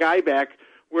classic eye back,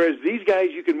 whereas these guys,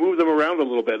 you can move them around a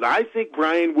little bit. And I think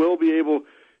Brian will be able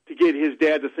to get his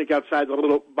dad to think outside the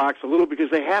little box a little because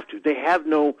they have to. They have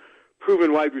no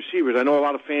proven wide receivers. I know a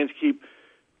lot of fans keep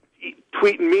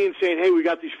tweeting me and saying, hey, we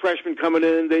got these freshmen coming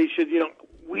in. They should,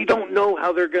 we don't know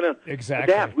how they're going to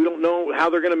adapt. We don't know how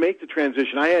they're going to make the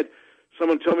transition. I had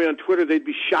someone tell me on Twitter they'd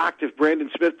be shocked if Brandon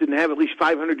Smith didn't have at least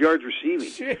 500 yards receiving.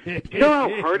 Do you know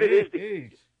how hard it is? Do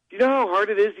you know how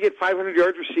hard it is to get 500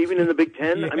 yards receiving in the Big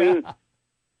Ten? Yeah. I mean,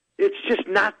 it's just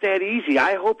not that easy.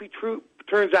 I hope he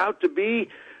turns out to be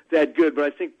that good, but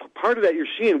I think part of that you're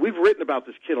seeing, we've written about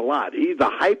this kid a lot. The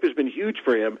hype has been huge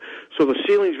for him, so the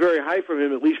ceiling's very high for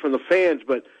him, at least from the fans,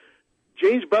 but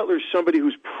James Butler's somebody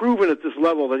who's proven at this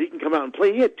level that he can come out and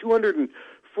play. He had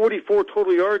 244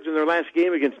 total yards in their last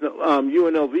game against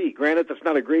UNLV. Granted, that's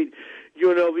not a great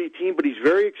UNLV team, but he's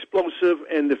very explosive,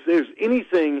 and if there's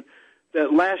anything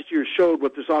that last year showed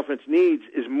what this offense needs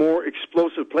is more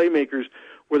explosive playmakers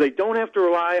where they don't have to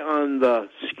rely on the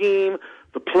scheme,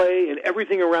 the play, and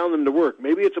everything around them to work.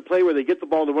 Maybe it's a play where they get the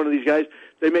ball to one of these guys,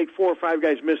 they make 4 or 5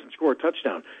 guys miss and score a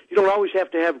touchdown. You don't always have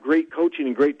to have great coaching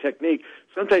and great technique.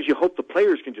 Sometimes you hope the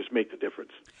players can just make the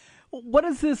difference. What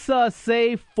does this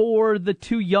say for the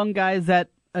 2 young guys that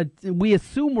we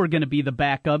assume were going to be the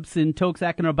backups in Tokes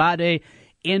Akinrobade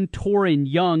and Torin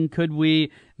Young? Could we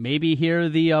maybe hear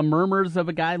the murmurs of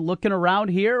a guy looking around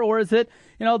here, or is it,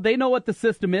 they know what the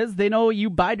system is. They know you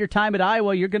bide your time at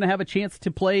Iowa, you're going to have a chance to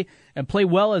play and play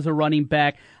well as a running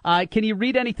back. Can you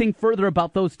read anything further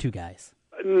about those 2 guys?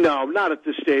 No, not at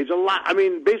this stage.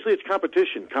 Basically it's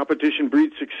competition. Competition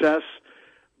breeds success.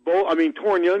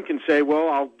 Torin Young can say, well,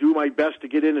 I'll do my best to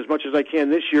get in as much as I can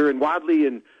this year, and Wadley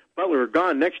and Butler are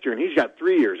gone next year, and he's got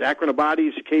 3 years.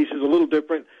 Akranabady's case is a little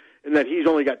different in that he's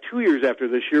only got 2 years after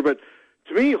this year, but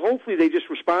to me, hopefully they just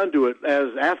respond to it as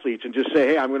athletes and just say,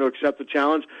 hey, I'm going to accept the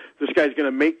challenge. This guy's going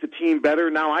to make the team better.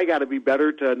 Now I got to be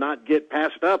better to not get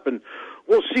passed up. And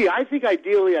we'll see. I think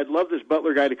ideally I'd love this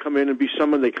Butler guy to come in and be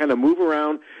someone they kind of move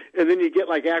around. And then you get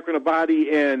like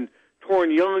Akranabady and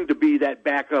Torin Young to be that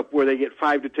backup where they get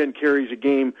 5 to 10 carries a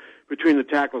game between the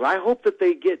tackles. I hope that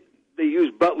they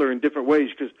use Butler in different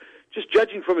ways because just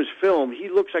judging from his film, he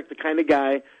looks like the kind of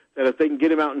guy that if they can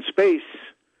get him out in space,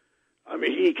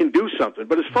 he can do something.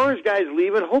 But as far as guys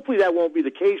leaving, hopefully that won't be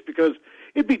the case because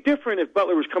it'd be different if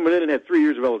Butler was coming in and had 3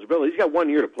 years of eligibility. He's got 1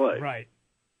 year to play.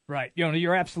 Right.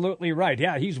 You're absolutely right.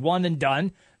 Yeah, he's one and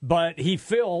done, but he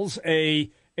fills a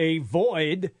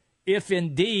void if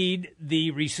indeed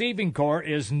the receiving corps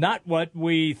is not what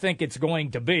we think it's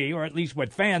going to be, or at least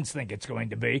what fans think it's going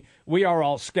to be. We are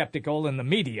all skeptical in the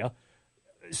media.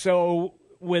 So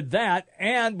with that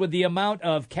and with the amount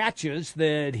of catches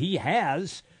that he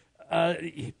has,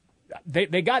 I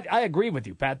agree with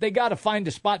you, Pat. They got to find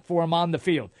a spot for him on the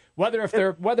field. Whether if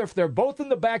they're both in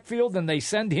the backfield and they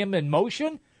send him in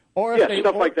motion, or if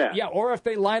or if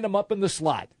they line him up in the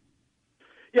slot.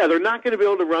 Yeah, they're not going to be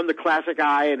able to run the classic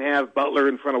eye and have Butler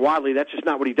in front of Wadley. That's just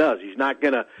not what he does. He's not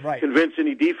going to convince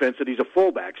any defense that he's a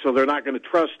fullback. So they're not going to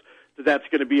trust that that's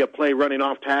going to be a play running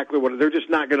off tackle or whatever. They're just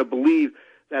not going to believe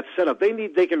that setup.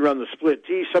 They can run the split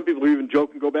T. Some people are even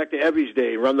joking, go back to Evie's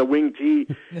day, run the wing T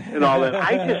and all that.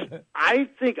 I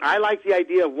think I like the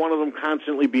idea of one of them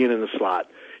constantly being in the slot.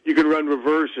 You can run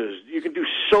reverses. You can do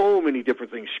so many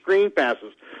different things. Screen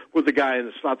passes with the guy in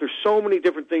the slot. There's so many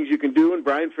different things you can do, and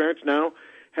Brian Ferentz now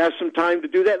has some time to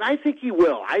do that, and I think he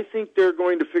will. I think they're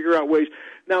going to figure out ways.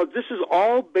 Now, this is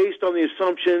all based on the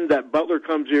assumption that Butler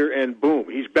comes here and, boom,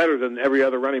 he's better than every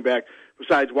other running back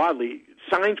besides Wadley.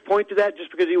 Signs point to that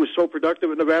just because he was so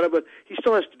productive at Nevada, but he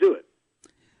still has to do it.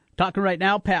 Talking right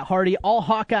now, Pat Harty,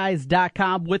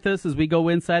 allhawkeyes.com with us as we go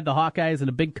inside the Hawkeyes in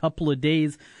a big couple of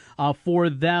days for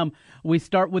them. We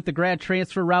start with the grad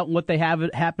transfer route and what they have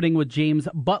happening with James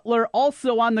Butler.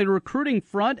 Also on the recruiting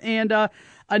front, and a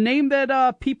name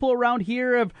that people around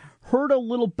here have heard a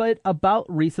little bit about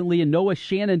recently, and Noah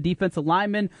Shannon, defensive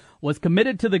lineman, was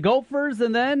committed to the Gophers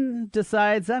and then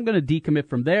decides, I'm going to decommit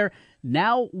from there.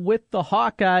 Now with the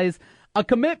Hawkeyes, a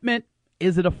commitment,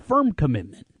 is it a firm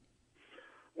commitment?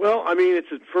 Well, I mean, it's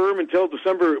firm until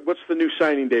December. What's the new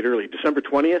signing date early? December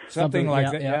 20th? Something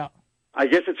like that, yeah. I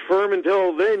guess it's firm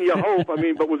until then, you hope. I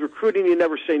mean, but with recruiting, you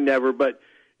never say never. But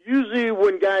usually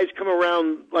when guys come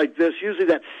around like this, usually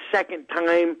that second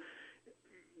time,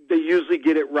 they usually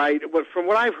get it right. But from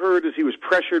what I've heard is he was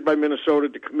pressured by Minnesota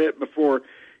to commit before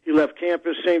he left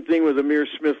campus. Same thing with Amir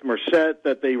Smith-Marset,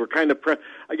 that they were kind of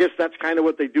I guess that's kind of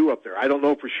what they do up there. I don't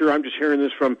know for sure. I'm just hearing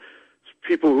this from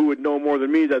people who would know more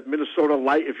than me, that Minnesota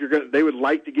they would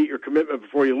like to get your commitment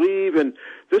before you leave. And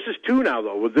this is two now,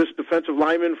 though, with this defensive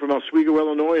lineman from Oswego,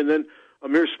 Illinois, and then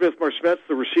Amir Smith-Marset,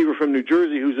 the receiver from New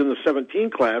Jersey, who's in the 17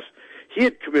 class. He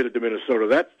had committed to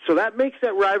Minnesota. So that makes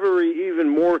that rivalry even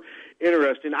more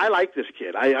interesting. I like this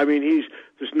kid. I mean, he's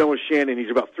just Noah Shannon. He's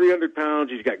about 300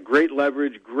 pounds. He's got great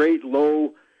leverage, great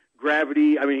low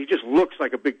gravity. I mean, he just looks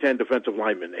like a Big Ten defensive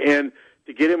lineman. And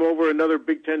to get him over another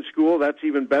Big Ten school, that's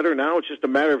even better. Now it's just a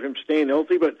matter of him staying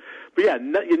healthy. But yeah,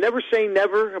 you never say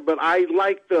never, but I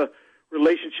like the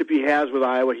relationship he has with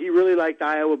Iowa. He really liked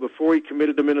Iowa before he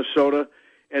committed to Minnesota.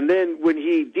 And then when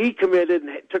he decommitted and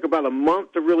it took about a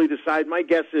month to really decide, my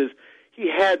guess is he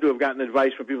had to have gotten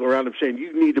advice from people around him saying,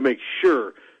 you need to make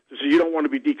sure, so you don't want to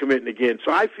be decommitting again.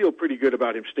 So I feel pretty good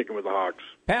about him sticking with the Hawks.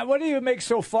 Pat, what do you make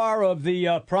so far of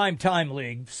the prime time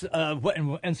leagues,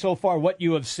 and so far what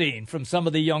you have seen from some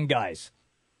of the young guys?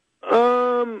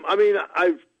 I mean,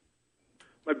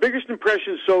 my biggest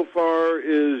impression so far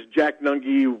is Jack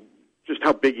Nunge, just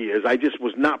how big he is. I just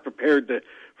was not prepared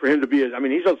for him to be I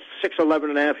mean, he's a 6'11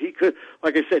 and a half. He could,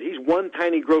 like I said, he's one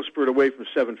tiny growth spurt away from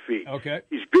 7 feet. Okay.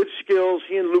 He's good skills.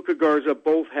 He and Luka Garza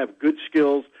both have good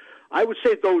skills. I would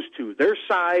say those two, their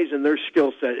size and their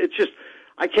skill set. It's just,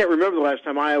 I can't remember the last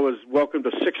time Iowa's welcomed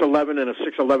a 6'11 and a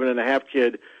 6'11 and a half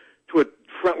kid to a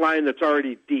front line that's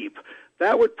already deep.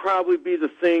 That would probably be the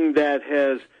thing that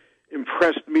has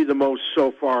impressed me the most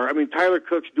so far. I mean, Tyler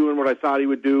Cook's doing what I thought he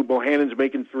would do. Bohannon's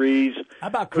making threes. How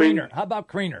about Kriener?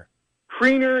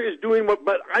 Kriener is doing what,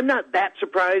 but I'm not that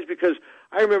surprised because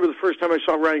I remember the first time I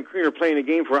saw Ryan Kriener playing a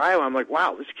game for Iowa, I'm like,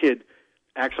 wow, this kid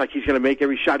acts like he's going to make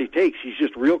every shot he takes. He's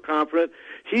just real confident.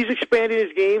 He's expanding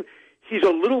his game. He's a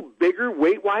little bigger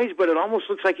weight-wise, but it almost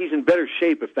looks like he's in better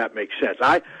shape, if that makes sense.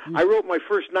 I wrote my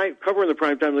first night covering the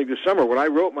Primetime League this summer. What I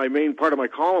wrote, my main part of my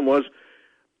column was,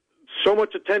 so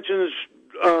much attention is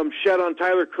shed on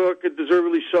Tyler Cook, and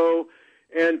deservedly so,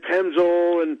 and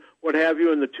Pemzel and what have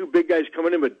you, and the two big guys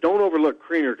coming in, but don't overlook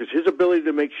Kriener, because his ability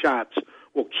to make shots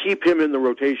will keep him in the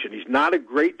rotation. He's not a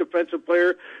great defensive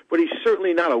player, but he's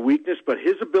certainly not a weakness, but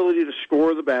his ability to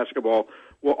score the basketball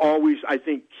will always, I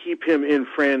think, keep him in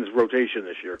Fran's rotation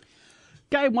this year.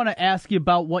 Guy, I want to ask you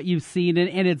about what you've seen,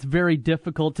 and it's very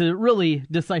difficult to really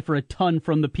decipher a ton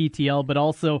from the PTL, but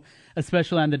also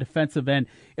especially on the defensive end.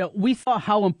 We saw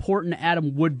how important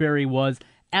Adam Woodbury was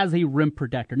as a rim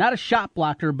protector. Not a shot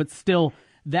blocker, but still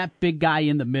that big guy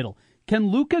in the middle. Can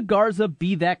Luka Garza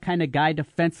be that kind of guy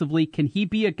defensively? Can he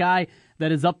be a guy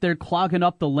that is up there clogging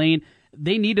up the lane?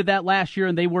 They needed that last year,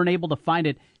 and they weren't able to find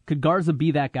it. Could Garza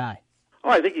be that guy? Oh,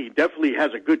 I think he definitely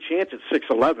has a good chance at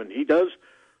 6'11". He does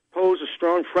pose a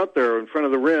strong front there in front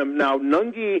of the rim. Now,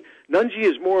 Nunge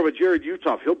is more of a Jared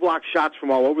Utoff. He'll block shots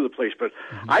from all over the place, but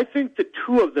I think the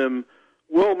two of them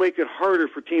will make it harder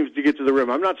for teams to get to the rim.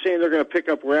 I'm not saying they're going to pick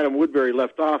up where Adam Woodbury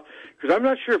left off, because I'm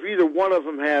not sure if either one of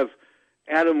them have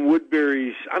Adam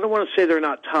Woodbury's, I don't want to say they're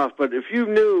not tough, but if you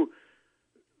knew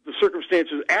the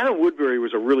circumstances, Adam Woodbury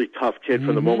was a really tough kid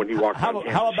from the moment he walked on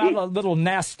campus. How about a little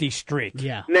nasty streak?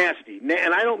 Yeah. Nasty.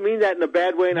 And I don't mean that in a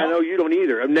bad way, and I know you don't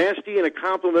either. A nasty in a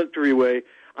complimentary way.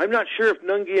 I'm not sure if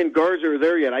Nunge and Garza are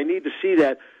there yet. I need to see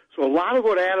that. So a lot of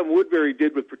what Adam Woodbury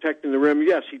did with protecting the rim,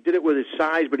 yes, he did it with his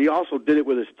size, but he also did it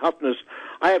with his toughness.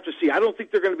 I have to see. I don't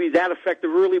think they're going to be that effective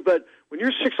early, but when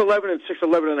you're 6'11 and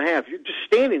 6'11 and a half, you're just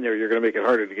standing there, you're going to make it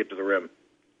harder to get to the rim.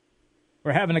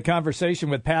 We're having a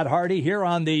conversation with Pat Harty here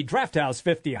on the Draft House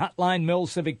 50 Hotline,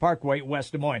 Mills Civic Parkway,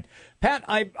 West Des Moines. Pat,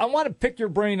 I want to pick your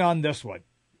brain on this one,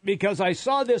 because I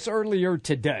saw this earlier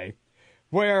today,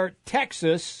 where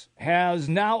Texas has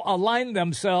now aligned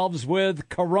themselves with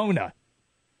Corona.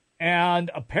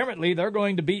 And apparently they're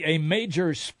going to be a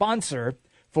major sponsor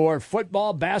for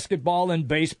football, basketball, and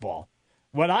baseball.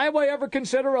 Would Iowa ever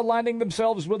consider aligning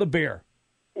themselves with a beer?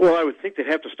 Well, I would think they'd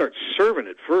have to start serving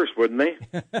it first, wouldn't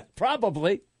they?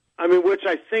 Probably. I mean, which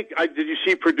I think, did you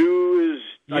see Purdue is,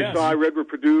 yes. I read where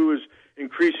Purdue is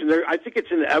increasing their, I think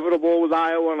it's inevitable with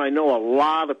Iowa, and I know a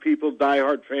lot of people,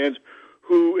 diehard fans,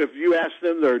 who, if you ask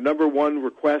them their number one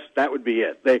request, that would be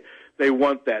it. They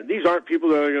want that. These aren't people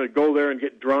that are going to go there and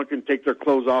get drunk and take their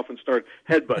clothes off and start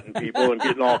headbutting people and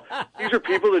getting all. These are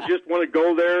people that just want to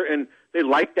go there and they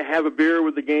like to have a beer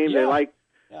with the game. Yeah.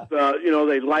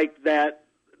 They like that.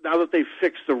 Now that they've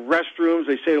fixed the restrooms,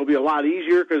 they say it'll be a lot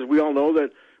easier because we all know that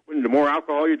when the more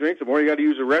alcohol you drink, the more you got to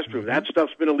use the restroom. That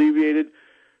stuff's been alleviated.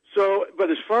 So,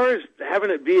 but as far as having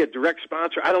it be a direct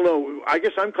sponsor, I don't know. I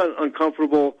guess I'm kind of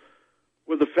uncomfortable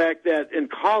with the fact that in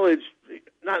college,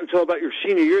 not until about your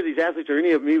senior year, these athletes are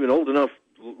any of them even old enough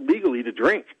legally to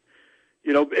drink.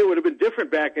 It would have been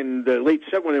different back in the late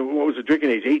 70s. What was the drinking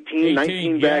age? 18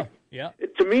 19 back. Yeah.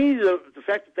 To me, the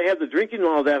fact that they have the drinking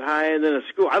all that high and then a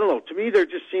school, I don't know. To me, there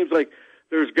just seems like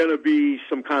there's going to be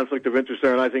some conflict of interest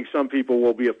there, and I think some people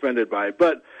will be offended by it.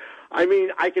 But, I mean,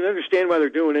 I can understand why they're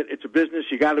doing it. It's a business.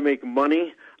 You got to make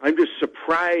money. I'm just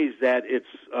surprised that it's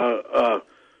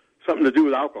something to do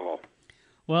with alcohol.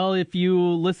 Well, if you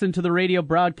listen to the radio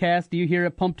broadcast, you hear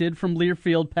it pumped in from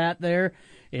Learfield, Pat, there.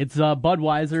 It's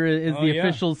Budweiser is the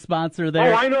official sponsor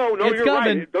there. Oh, I know. No, you're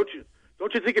coming. Right.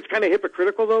 Don't you think it's kind of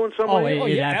hypocritical, though, in some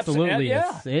way? It absolutely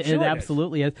is. It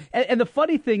absolutely is. And the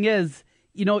funny thing is,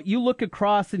 you look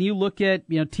across and you look at,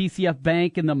 TCF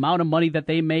Bank and the amount of money that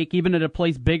they make, even at a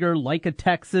place bigger like a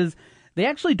Texas, they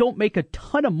actually don't make a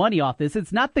ton of money off this.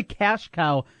 It's not the cash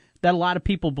cow that a lot of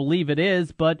people believe it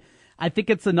is, but I think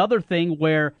it's another thing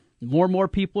where more and more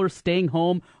people are staying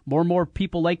home, more and more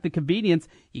people like the convenience.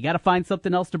 You got to find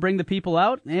something else to bring the people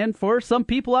out, and for some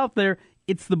people out there,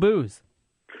 it's the booze.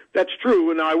 That's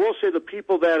true, and I will say the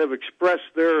people that have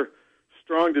expressed their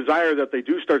strong desire that they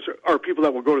do start are people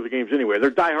that will go to the games anyway.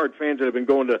 They're diehard fans that have been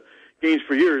going to games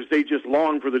for years. They just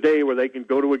long for the day where they can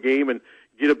go to a game and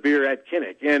get a beer at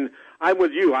Kinnick. And I'm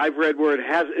with you. I've read where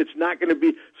it's not going to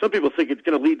be, some people think it's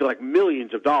going to lead to like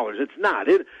millions of dollars. It's not.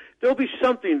 There'll be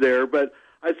something there, but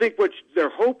I think what they're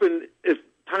hoping is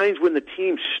times when the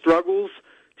team struggles,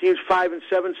 teams 5-7,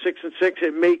 6-6,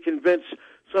 it may convince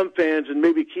some fans and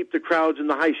maybe keep the crowds in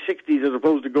the high 60s as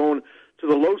opposed to going to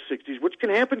the low 60s, which can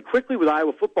happen quickly with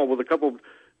Iowa football with a couple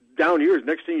down years.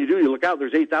 Next thing you do, you look out,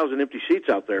 there's 8,000 empty seats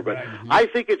out there. But I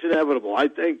think it's inevitable. I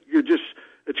think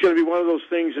it's going to be one of those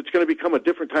things. It's going to become a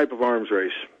different type of arms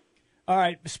race. All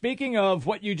right. Speaking of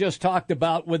what you just talked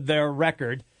about with their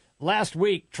record, last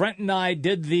week, Trent and I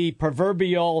did the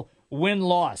proverbial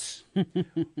win-loss.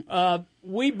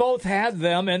 We both had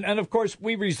them, and of course,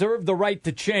 we reserved the right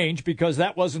to change because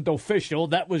that wasn't official.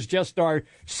 That was just our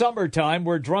summertime.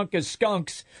 We're drunk as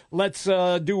skunks. Let's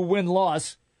do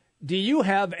win-loss. Do you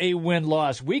have a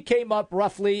win-loss? We came up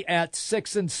roughly at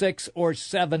 6-6 or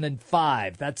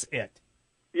 7-5. That's it.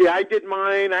 Yeah, I did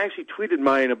mine. I actually tweeted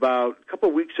mine about a couple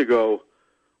of weeks ago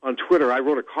on Twitter. I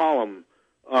wrote a column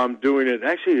doing it.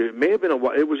 Actually, it may have been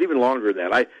it was even longer than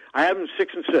that. I have them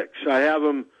 6-6. I have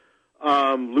them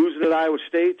losing at Iowa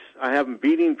State. I have them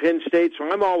beating Penn State.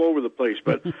 So I'm all over the place.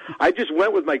 But I just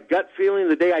went with my gut feeling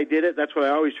the day I did it. That's what I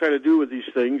always try to do with these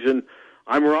things. And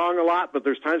I'm wrong a lot, but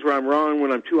there's times where I'm wrong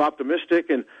when I'm too optimistic.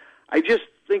 And I just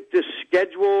think this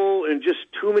schedule and just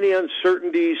too many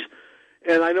uncertainties.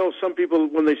 And I know some people,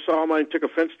 when they saw mine, took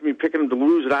offense to me picking them to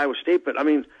lose at Iowa State. But, I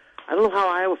mean, I don't know how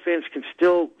Iowa fans can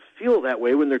still feel that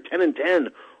way when they're 10-10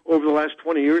 over the last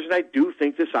 20 years. And I do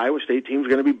think this Iowa State team is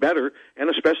going to be better, and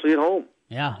especially at home.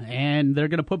 Yeah, and they're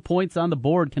going to put points on the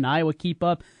board. Can Iowa keep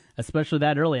up, especially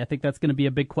that early? I think that's going to be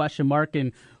a big question mark.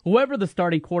 And whoever the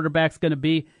starting quarterback's going to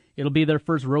be, it'll be their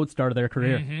first road start of their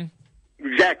career. Mm-hmm.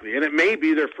 Exactly, and it may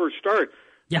be their first start.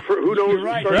 Yeah, who knows? You're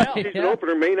right. The season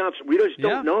opener may not. We just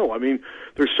don't know. I mean,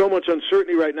 there's so much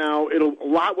uncertainty right now. A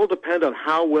lot will depend on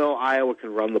how well Iowa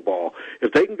can run the ball.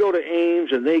 If they can go to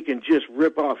Ames and they can just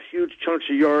rip off huge chunks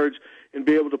of yards and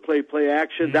be able to play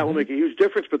action, that will make a huge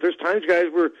difference. But there's times, guys,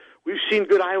 where we've seen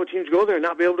good Iowa teams go there and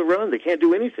not be able to run. They can't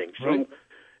do anything. So.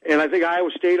 And I think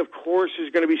Iowa State, of course, is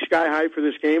going to be sky high for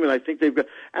this game. And I think they've got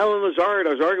Alan Lazard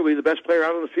is arguably the best player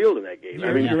out on the field in that game.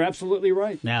 You're absolutely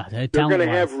right. Yeah, they're going to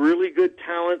have really good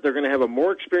talent. They're going to have a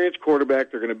more experienced quarterback.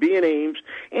 They're going to be in Ames.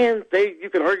 And you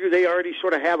could argue they already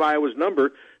sort of have Iowa's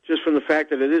number just from the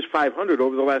fact that it is 500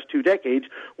 over the last 2 decades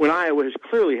when Iowa has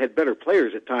clearly had better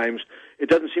players at times. It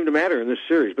doesn't seem to matter in this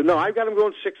series. But no, I've got them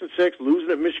going 6-6,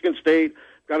 losing at Michigan State,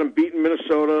 got them beating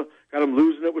Minnesota, got them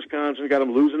losing at Wisconsin, got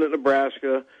them losing at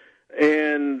Nebraska.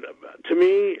 And to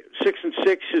me,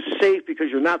 6-6 is safe because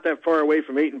you're not that far away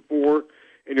from 8-4,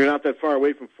 and you're not that far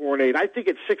away from 4-8. I think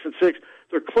at 6-6,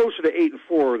 they're closer to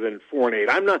 8-4 than 4-8.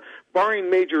 I'm not barring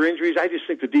major injuries. I just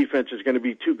think the defense is going to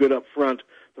be too good up front,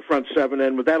 the front seven,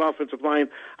 and with that offensive line,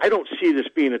 I don't see this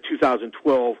being a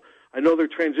 2012. I know they're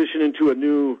transitioning to a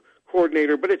new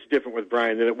coordinator, but it's different with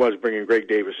Brian than it was bringing Greg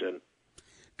Davis in.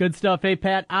 Good stuff. Hey,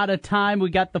 Pat, out of time. We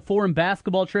got the foreign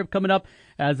basketball trip coming up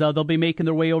as they'll be making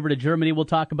their way over to Germany. We'll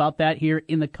talk about that here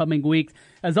in the coming weeks.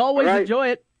 As always, enjoy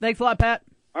it. Thanks a lot, Pat.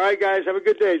 All right, guys. Have a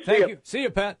good day. Thank you. See you,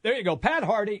 Pat. There you go. Pat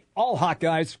Hardy, all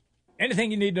Hawkeyes.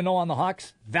 Anything you need to know on the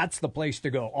Hawks, that's the place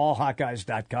to go,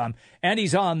 allhawkeyes.com. And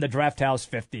he's on the Draft House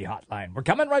 50 hotline. We're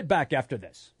coming right back after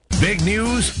this. Big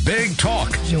news, big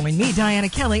talk. Join me, Diana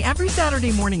Kelly, every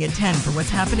Saturday morning at 10 for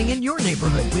what's happening in your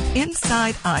neighborhood with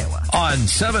Inside Iowa. On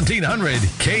 1700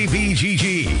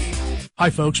 KBGG. Hi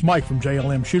folks, Mike from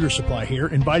JLM Shooter Supply here,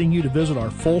 inviting you to visit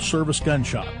our full-service gun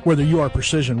shop. Whether you are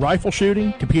precision rifle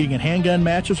shooting, competing in handgun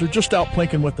matches, or just out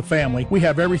plinking with the family, we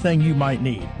have everything you might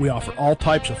need. We offer all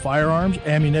types of firearms,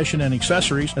 ammunition, and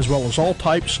accessories, as well as all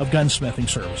types of gunsmithing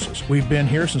services. We've been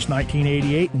here since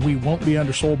 1988, and we won't be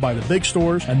undersold by the big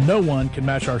stores, and no one can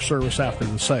match our service after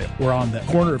the sale. We're on the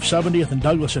corner of 70th and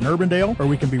Douglas in Urbandale, or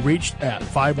we can be reached at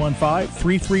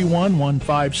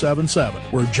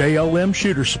 515-331-1577. We're JLM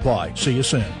Shooter Supply. See you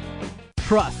soon.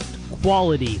 Trust,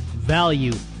 quality,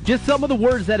 value. Just some of the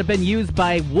words that have been used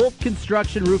by Wolf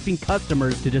Construction Roofing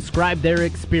customers to describe their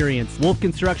experience. Wolf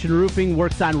Construction Roofing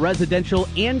works on residential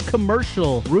and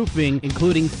commercial roofing,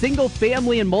 including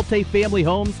single-family and multi-family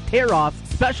homes, tear-offs,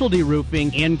 specialty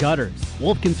roofing, and gutters.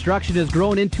 Wolf Construction has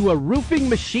grown into a roofing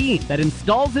machine that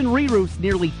installs and re-roofs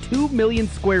nearly 2 million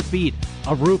square feet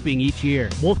of roofing each year.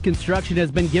 Wolf Construction has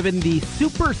been given the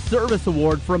Super Service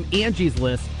Award from Angie's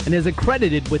List and is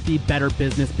accredited with the Better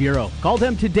Business Bureau. Call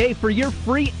them today for your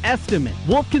free estimate.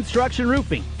 Wolf Construction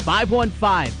Roofing,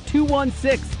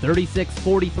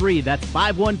 515-216-3643. That's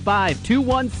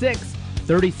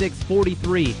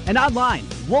 515-216-3643. And online,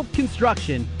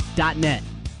 wolfconstruction.net.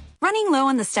 Running low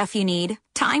on the stuff you need?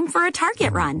 Time for a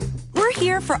Target run. We're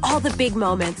here for all the big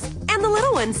moments and the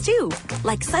little ones too,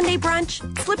 like Sunday brunch,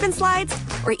 slip and slides,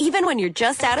 or even when you're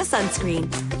just out of sunscreen.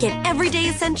 Get everyday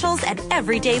essentials at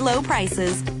everyday low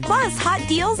prices. Plus hot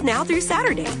deals now through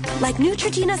Saturday, like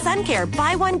Neutrogena Sun Care,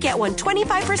 buy one get one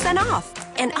 25% off,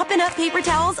 and Up and Up paper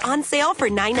towels on sale for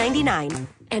 $9.99.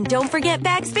 And don't forget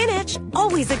bag spinach,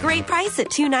 always a great price at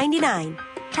 $2.99.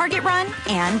 Target run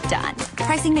and done.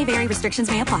 Pricing may vary.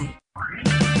 Restrictions may apply.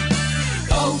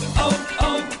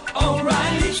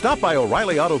 O'Reilly. Stop by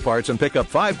O'Reilly Auto Parts and pick up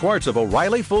 5 quarts of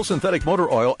O'Reilly Full Synthetic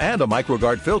Motor Oil and a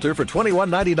MicroGuard filter for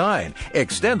 $21.99.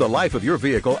 Extend the life of your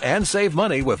vehicle and save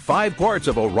money with 5 quarts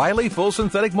of O'Reilly Full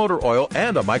Synthetic Motor Oil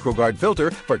and a MicroGuard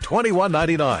filter for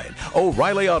 $21.99.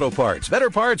 O'Reilly Auto Parts. Better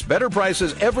parts, better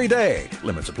prices every day.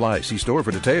 Limits apply. See store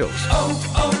for details.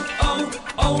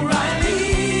 O'Reilly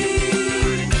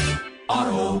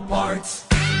Auto Parts.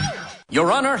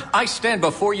 Your Honor, I stand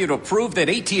before you to prove that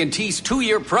AT&T's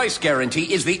 2-year price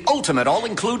guarantee is the ultimate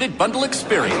all-included bundle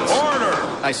experience. Order!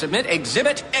 I submit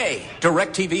Exhibit A,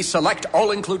 DirecTV Select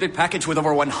all-included package with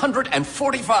over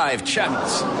 145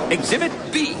 channels. Exhibit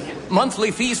B,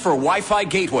 monthly fees for Wi-Fi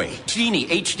gateway, Genie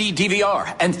HD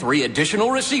DVR, and 3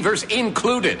 additional receivers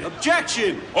included.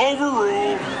 Objection!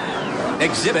 Overruled.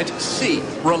 Exhibit C,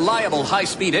 reliable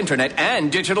high-speed internet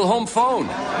and digital home phone.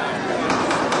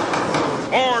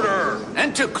 Order!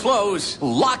 And to close,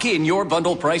 lock in your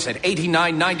bundle price at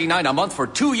 $89.99 a month for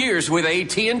 2 years with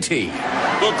AT&T.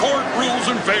 The court rules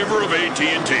in favor of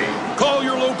AT&T. Call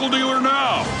your local dealer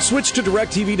now. Switch to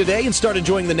DirecTV today and start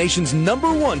enjoying the nation's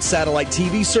 #1 satellite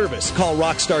TV service. Call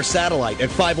Rockstar Satellite at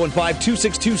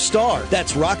 515-262-STAR.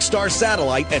 That's Rockstar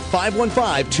Satellite at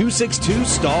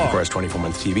 515-262-STAR. Requires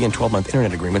 24-month TV and 12-month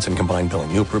internet agreements and combined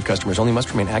billing. New approved customers only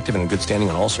must remain active and in good standing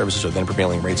on all services with then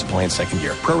prevailing rates apply in second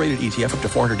year. Prorated ETF up to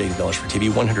 $480 for TV,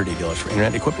 $180 for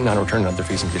internet, equipment non-return, and other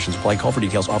fees and conditions apply. Call for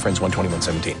details. Offer ends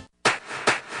 1/21/17.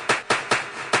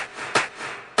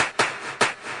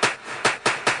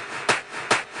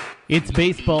 It's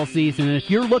baseball season, and if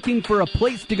you're looking for a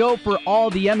place to go for all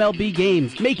the MLB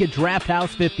games, make it Draft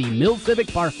House 50, Mill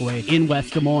Civic Parkway in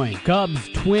West Des Moines. Cubs,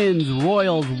 Twins,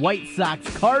 Royals, White Sox,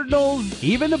 Cardinals,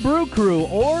 even the Brew Crew,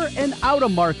 or an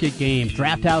out-of-market game.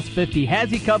 Draft House 50 has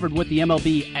you covered with the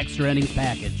MLB Extra Innings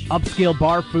package. Upscale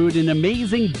bar food, an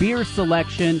amazing beer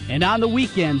selection, and on the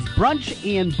weekends, brunch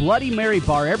and Bloody Mary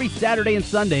bar every Saturday and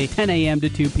Sunday, 10 a.m. to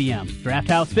 2 p.m. Draft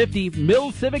House 50,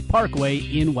 Mill Civic Parkway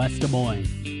in West Des Moines.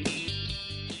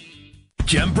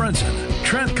 Jim Brunson,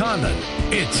 Trent Condon.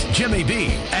 It's Jimmy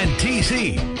B and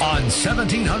TC on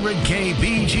 1700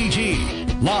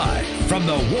 KBGG. Live from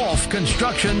the Wolf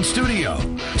Construction Studio.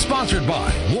 Sponsored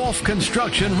by Wolf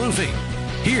Construction Roofing.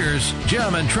 Here's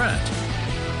Jim and Trent.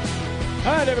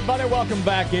 All right, everybody, welcome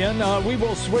back in. We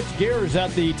will switch gears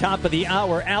at the top of the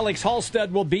hour. Alex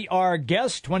Halstead will be our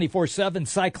guest, 24/7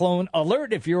 Cyclone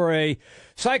Alert. If you're a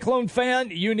Cyclone fan,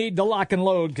 you need to lock and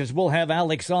load because we'll have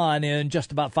Alex on in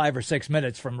just about 5 or 6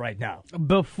 minutes from right now.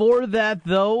 Before that,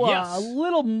 though, yes. A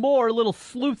little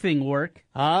sleuthing work.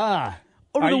 Over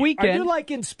the weekend. Are you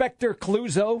like Inspector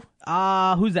Clouseau?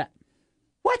 Who's that?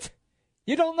 What?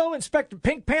 You don't know Inspector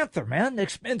Pink Panther, man?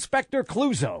 Inspector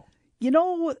Clouseau. You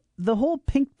know, the whole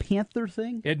Pink Panther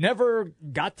thing? It never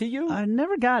got to you? I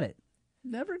never got it.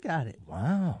 Never got it.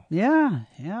 Wow. Yeah.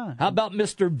 How about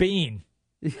Mr. Bean?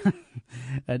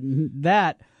 I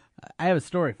have a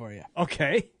story for you.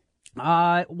 Okay.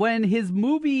 When his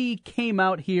movie came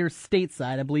out here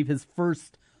stateside, I believe his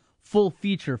first full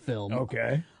feature film.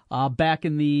 Okay. Back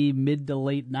in the mid to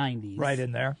late 90s. Right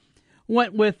in there.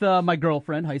 Went with my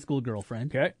girlfriend, high school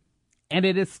girlfriend. Okay. And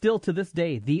it is still to this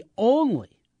day the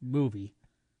only movie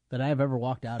that I have ever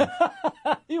walked out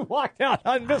of. You walked out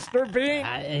on Mr. Bean?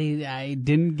 I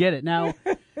didn't get it. Now,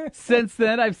 since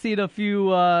then, I've seen a few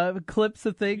clips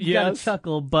of things, got a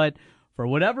chuckle, but for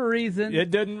whatever reason,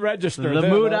 it didn't register. The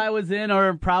mood I was in,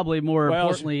 or probably more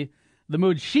importantly, the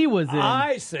mood she was in.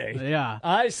 I see. Yeah.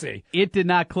 I see. It did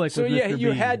not click with Mr. Bean.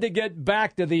 You had to get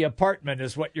back to the apartment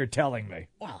is what you're telling me.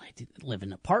 Well, I didn't live in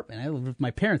an apartment. I lived with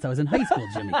my parents. I was in high school,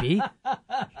 Jimmy B.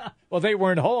 Well, they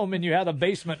weren't home, and you had a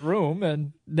basement room.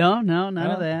 And No, none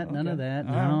of that. Okay. None of that.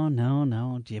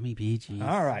 No, Jimmy B. Geez.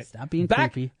 All right. Stop being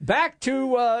creepy. Back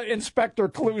to Inspector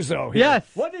Clouseau here. Yes.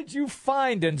 What did you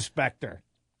find, Inspector?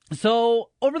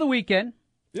 So, over the weekend,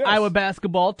 Iowa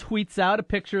basketball tweets out a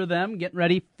picture of them getting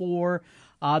ready for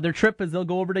their trip as they'll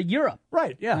go over to Europe.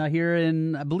 Right, yeah. Here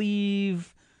in, I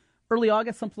believe, early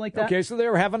August, something like that. Okay, so they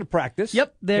were having a practice.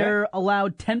 Yep, they're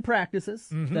allowed 10 practices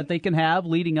that they can have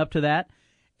leading up to that,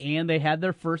 and they had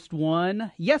their first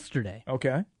one yesterday.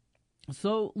 Okay.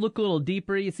 So, look a little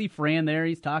deeper. You see Fran there.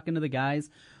 He's talking to the guys.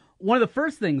 One of the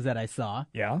first things that I saw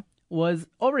was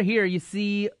over here, you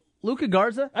see Luka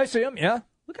Garza. I see him, yeah.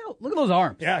 Look at those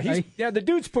arms. Yeah, the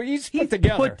dude's put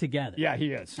together. Put together. Yeah,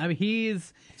 he is. I mean,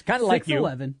 it's kind of like you.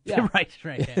 6'11". Yeah, right.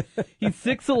 Yeah. He's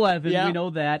 6'11". Yeah. We know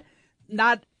that.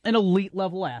 Not an elite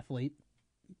level athlete,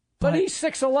 but he's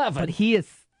 6'11". But he is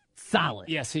solid.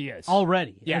 Yes, he is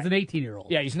already as an 18-year-old.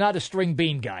 Yeah, he's not a string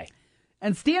bean guy.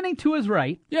 And standing to his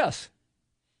right,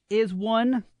 is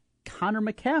one Connor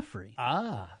McCaffrey.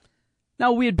 Ah.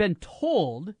 Now we had been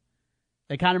told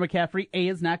that Connor McCaffrey, A,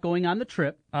 is not going on the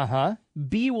trip.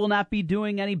 B, will not be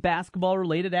doing any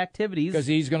basketball-related activities. Because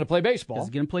he's going to play baseball. He's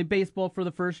going to play baseball for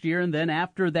the first year, and then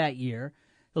after that year,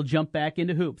 he'll jump back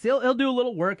into hoops. He'll do a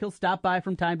little work. He'll stop by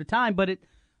from time to time, but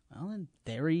and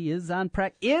there he is on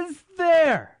practice. Is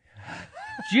there,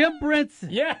 Jim Brinson?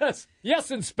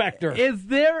 Yes, Inspector. Is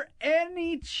there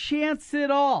any chance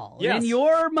at all in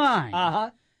your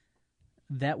mind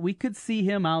that we could see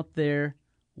him out there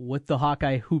with the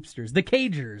Hawkeye Hoopsters, the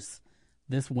Cagers,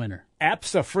 this winter?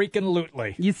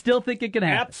 Abso-freaking-lutely. You still think it can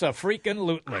happen?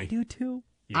 Abso-freaking-lutely. I do too.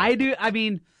 Yeah. I do. I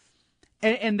mean,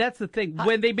 and that's the thing.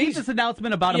 When they made this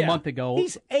announcement about a month ago,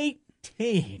 he's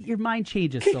 18. Your mind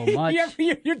changes so much.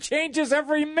 Your changes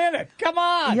every minute. Come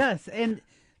on. Yes, and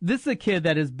this is a kid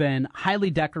that has been highly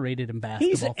decorated in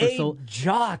basketball. He's a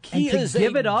jock. He is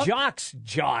a jock's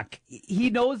jock. He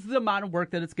knows the amount of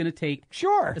work that it's going to take.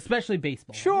 Sure. Especially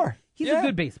baseball. Sure. He's a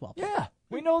good baseball player. Yeah,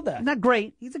 we know that. Not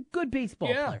great. He's a good baseball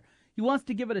player. He wants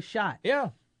to give it a shot. Yeah.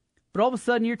 But all of a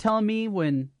sudden, you're telling me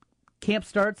when camp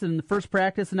starts in the first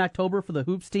practice in October for the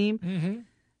Hoops team,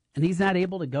 and he's not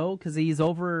able to go because he's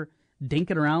over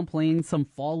dinking around playing some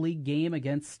fall league game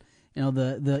against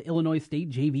the Illinois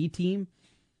State JV team,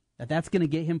 that's going to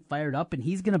get him fired up, and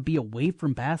he's going to be away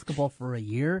from basketball for a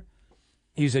year.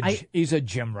 He's a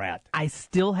gym rat. I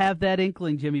still have that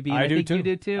inkling, Jimmy B. I think you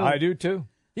do too. I do too.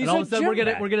 And all of a sudden,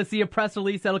 we're gonna see a press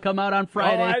release that'll come out on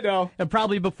Friday. Oh, I know. And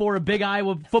probably before a big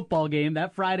Iowa football game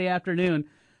that Friday afternoon.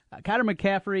 Connor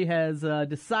McCaffrey has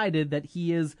decided that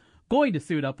he is going to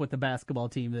suit up with the basketball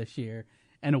team this year,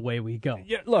 and away we go.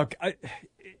 Yeah, look,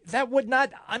 I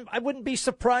wouldn't be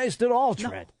surprised at all,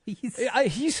 Trent.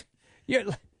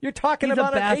 No, you're talking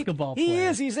about a basketball player. He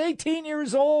is. He's 18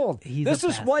 years old. This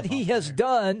is what he has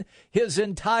done his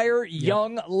entire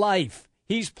young life.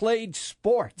 He's played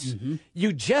sports.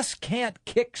 You just can't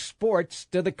kick sports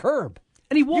to the curb.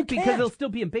 And he won't because he'll still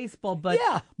be in baseball, but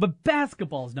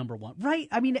basketball is number one, right?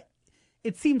 I mean,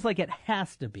 it seems like it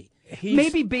has to be.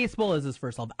 Maybe baseball is his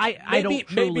first love. I don't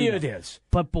truly Maybe know. it is.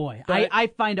 But boy, I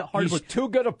find it hard. He's too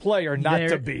good a player not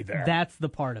to be there. That's the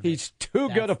part of it. He's too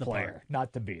good a player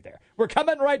not to be there. We're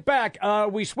coming right back.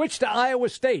 We switch to Iowa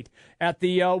State at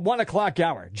the 1 o'clock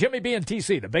hour. Jimmy B and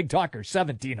TC, the Big Talker,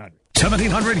 1700.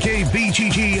 1700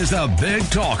 KBGG is the Big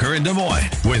Talker in Des Moines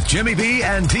with Jimmy B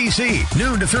and TC.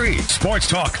 Noon to 3. Sports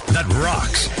talk that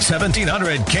rocks.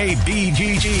 1700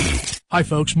 KBGG. Hi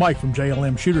folks, Mike from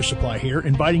JLM Shooter Supply here,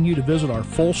 inviting you to visit our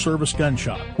full-service gun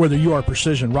shop. Whether you are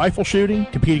precision rifle shooting,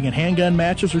 competing in handgun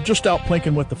matches, or just out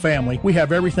plinking with the family, we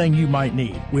have everything you might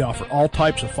need. We offer all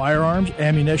types of firearms,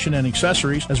 ammunition, and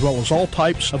accessories, as well as all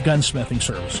types of gunsmithing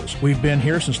services. We've been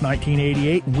here since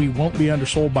 1988, and we won't be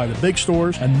undersold by the big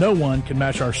stores, and no one can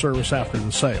match our service after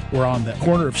the sale. We're on the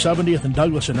corner of 70th and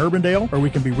Douglas in Urbandale, or we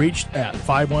can be reached at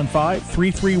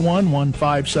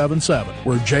 515-331-1577.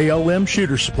 We're JLM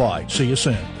Shooter Supply. See you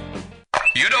soon.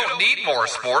 You don't need more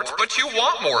sports, but you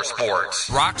want more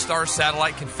sports. Rockstar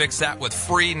Satellite can fix that with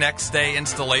free next-day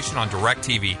installation on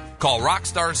DirecTV. Call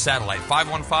Rockstar Satellite,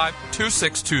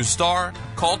 515-262-STAR.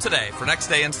 Call today for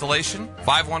next-day installation,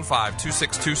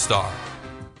 515-262-STAR.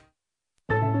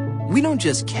 We don't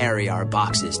just carry our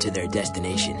boxes to their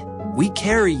destination. We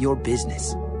carry your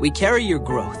business. We carry your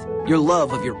growth, your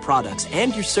love of your products,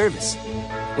 and your service.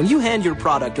 When you hand your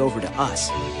product over to us,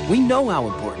 we know how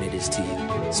important it is to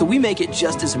you, so we make it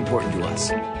just as important to us.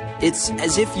 It's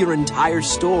as if your entire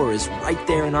store is right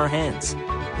there in our hands.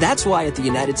 That's why at the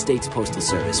United States Postal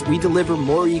Service, we deliver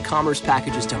more e-commerce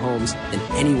packages to homes than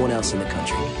anyone else in the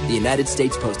country. The United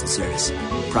States Postal Service.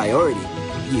 Priority,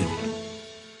 you.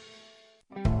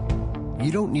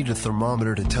 You don't need a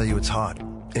thermometer to tell you it's hot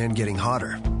and getting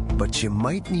hotter, but you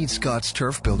might need Scott's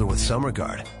Turf Builder with Summer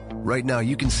Guard. Right now,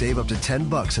 you can save up to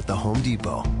 $10 at the Home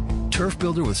Depot. Turf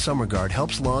Builder with Summer Guard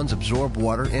helps lawns absorb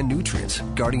water and nutrients,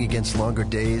 guarding against longer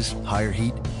days, higher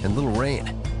heat, and little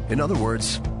rain. In other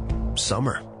words,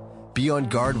 summer. Be on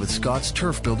guard with Scott's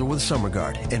Turf Builder with Summer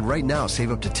Guard. And right now,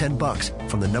 save up to $10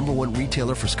 from the #1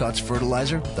 retailer for Scott's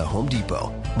fertilizer, the Home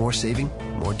Depot. More saving,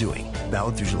 more doing.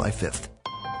 Valid through July 5th.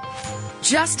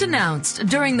 Just announced,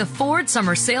 during the Ford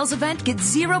Summer Sales Event, get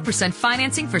 0%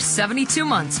 financing for 72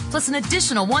 months, plus an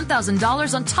additional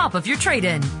 $1,000 on top of your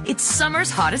trade-in. It's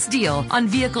summer's hottest deal on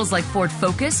vehicles like Ford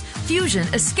Focus, Fusion,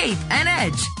 Escape, and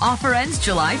Edge. Offer ends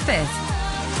July 5th.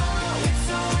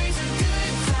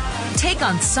 Take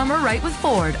on summer right with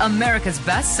Ford, America's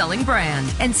best-selling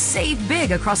brand, and save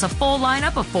big across a full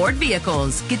lineup of Ford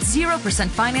vehicles. Get 0%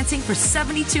 financing for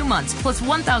 72 months, plus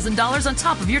 $1,000 on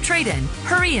top of your trade-in.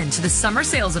 Hurry in to the Summer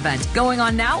Sales Event, going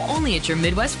on now only at your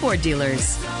Midwest Ford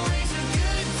dealers.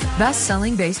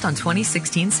 Best-selling based on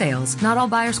 2016 sales. Not all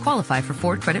buyers qualify for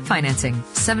Ford credit financing.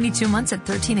 72 months at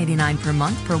 $1,389 per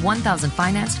month per $1,000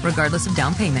 financed, regardless of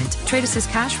down payment. Trade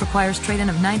Assist Cash requires trade-in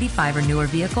of 95 or newer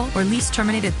vehicle, or lease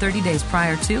terminated 30 days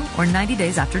prior to or 90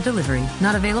 days after delivery.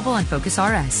 Not available on Focus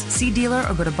RS. See dealer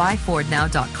or go to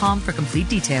buyfordnow.com for complete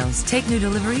details. Take new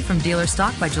delivery from dealer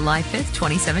stock by July 5th,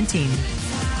 2017.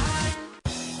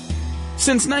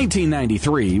 Since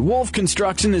 1993, Wolf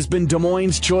Construction has been Des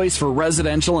Moines' choice for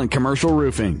residential and commercial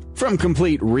roofing. From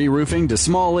complete re-roofing to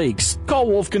small leaks, call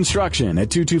Wolf Construction at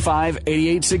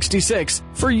 225-8866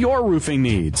 for your roofing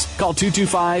needs. Call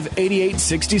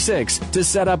 225-8866 to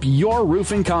set up your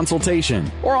roofing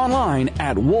consultation or online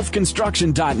at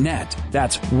wolfconstruction.net.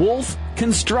 That's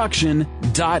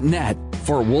wolfconstruction.net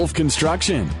for Wolf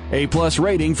Construction. A+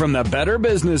 rating from the Better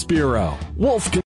Business Bureau. Wolf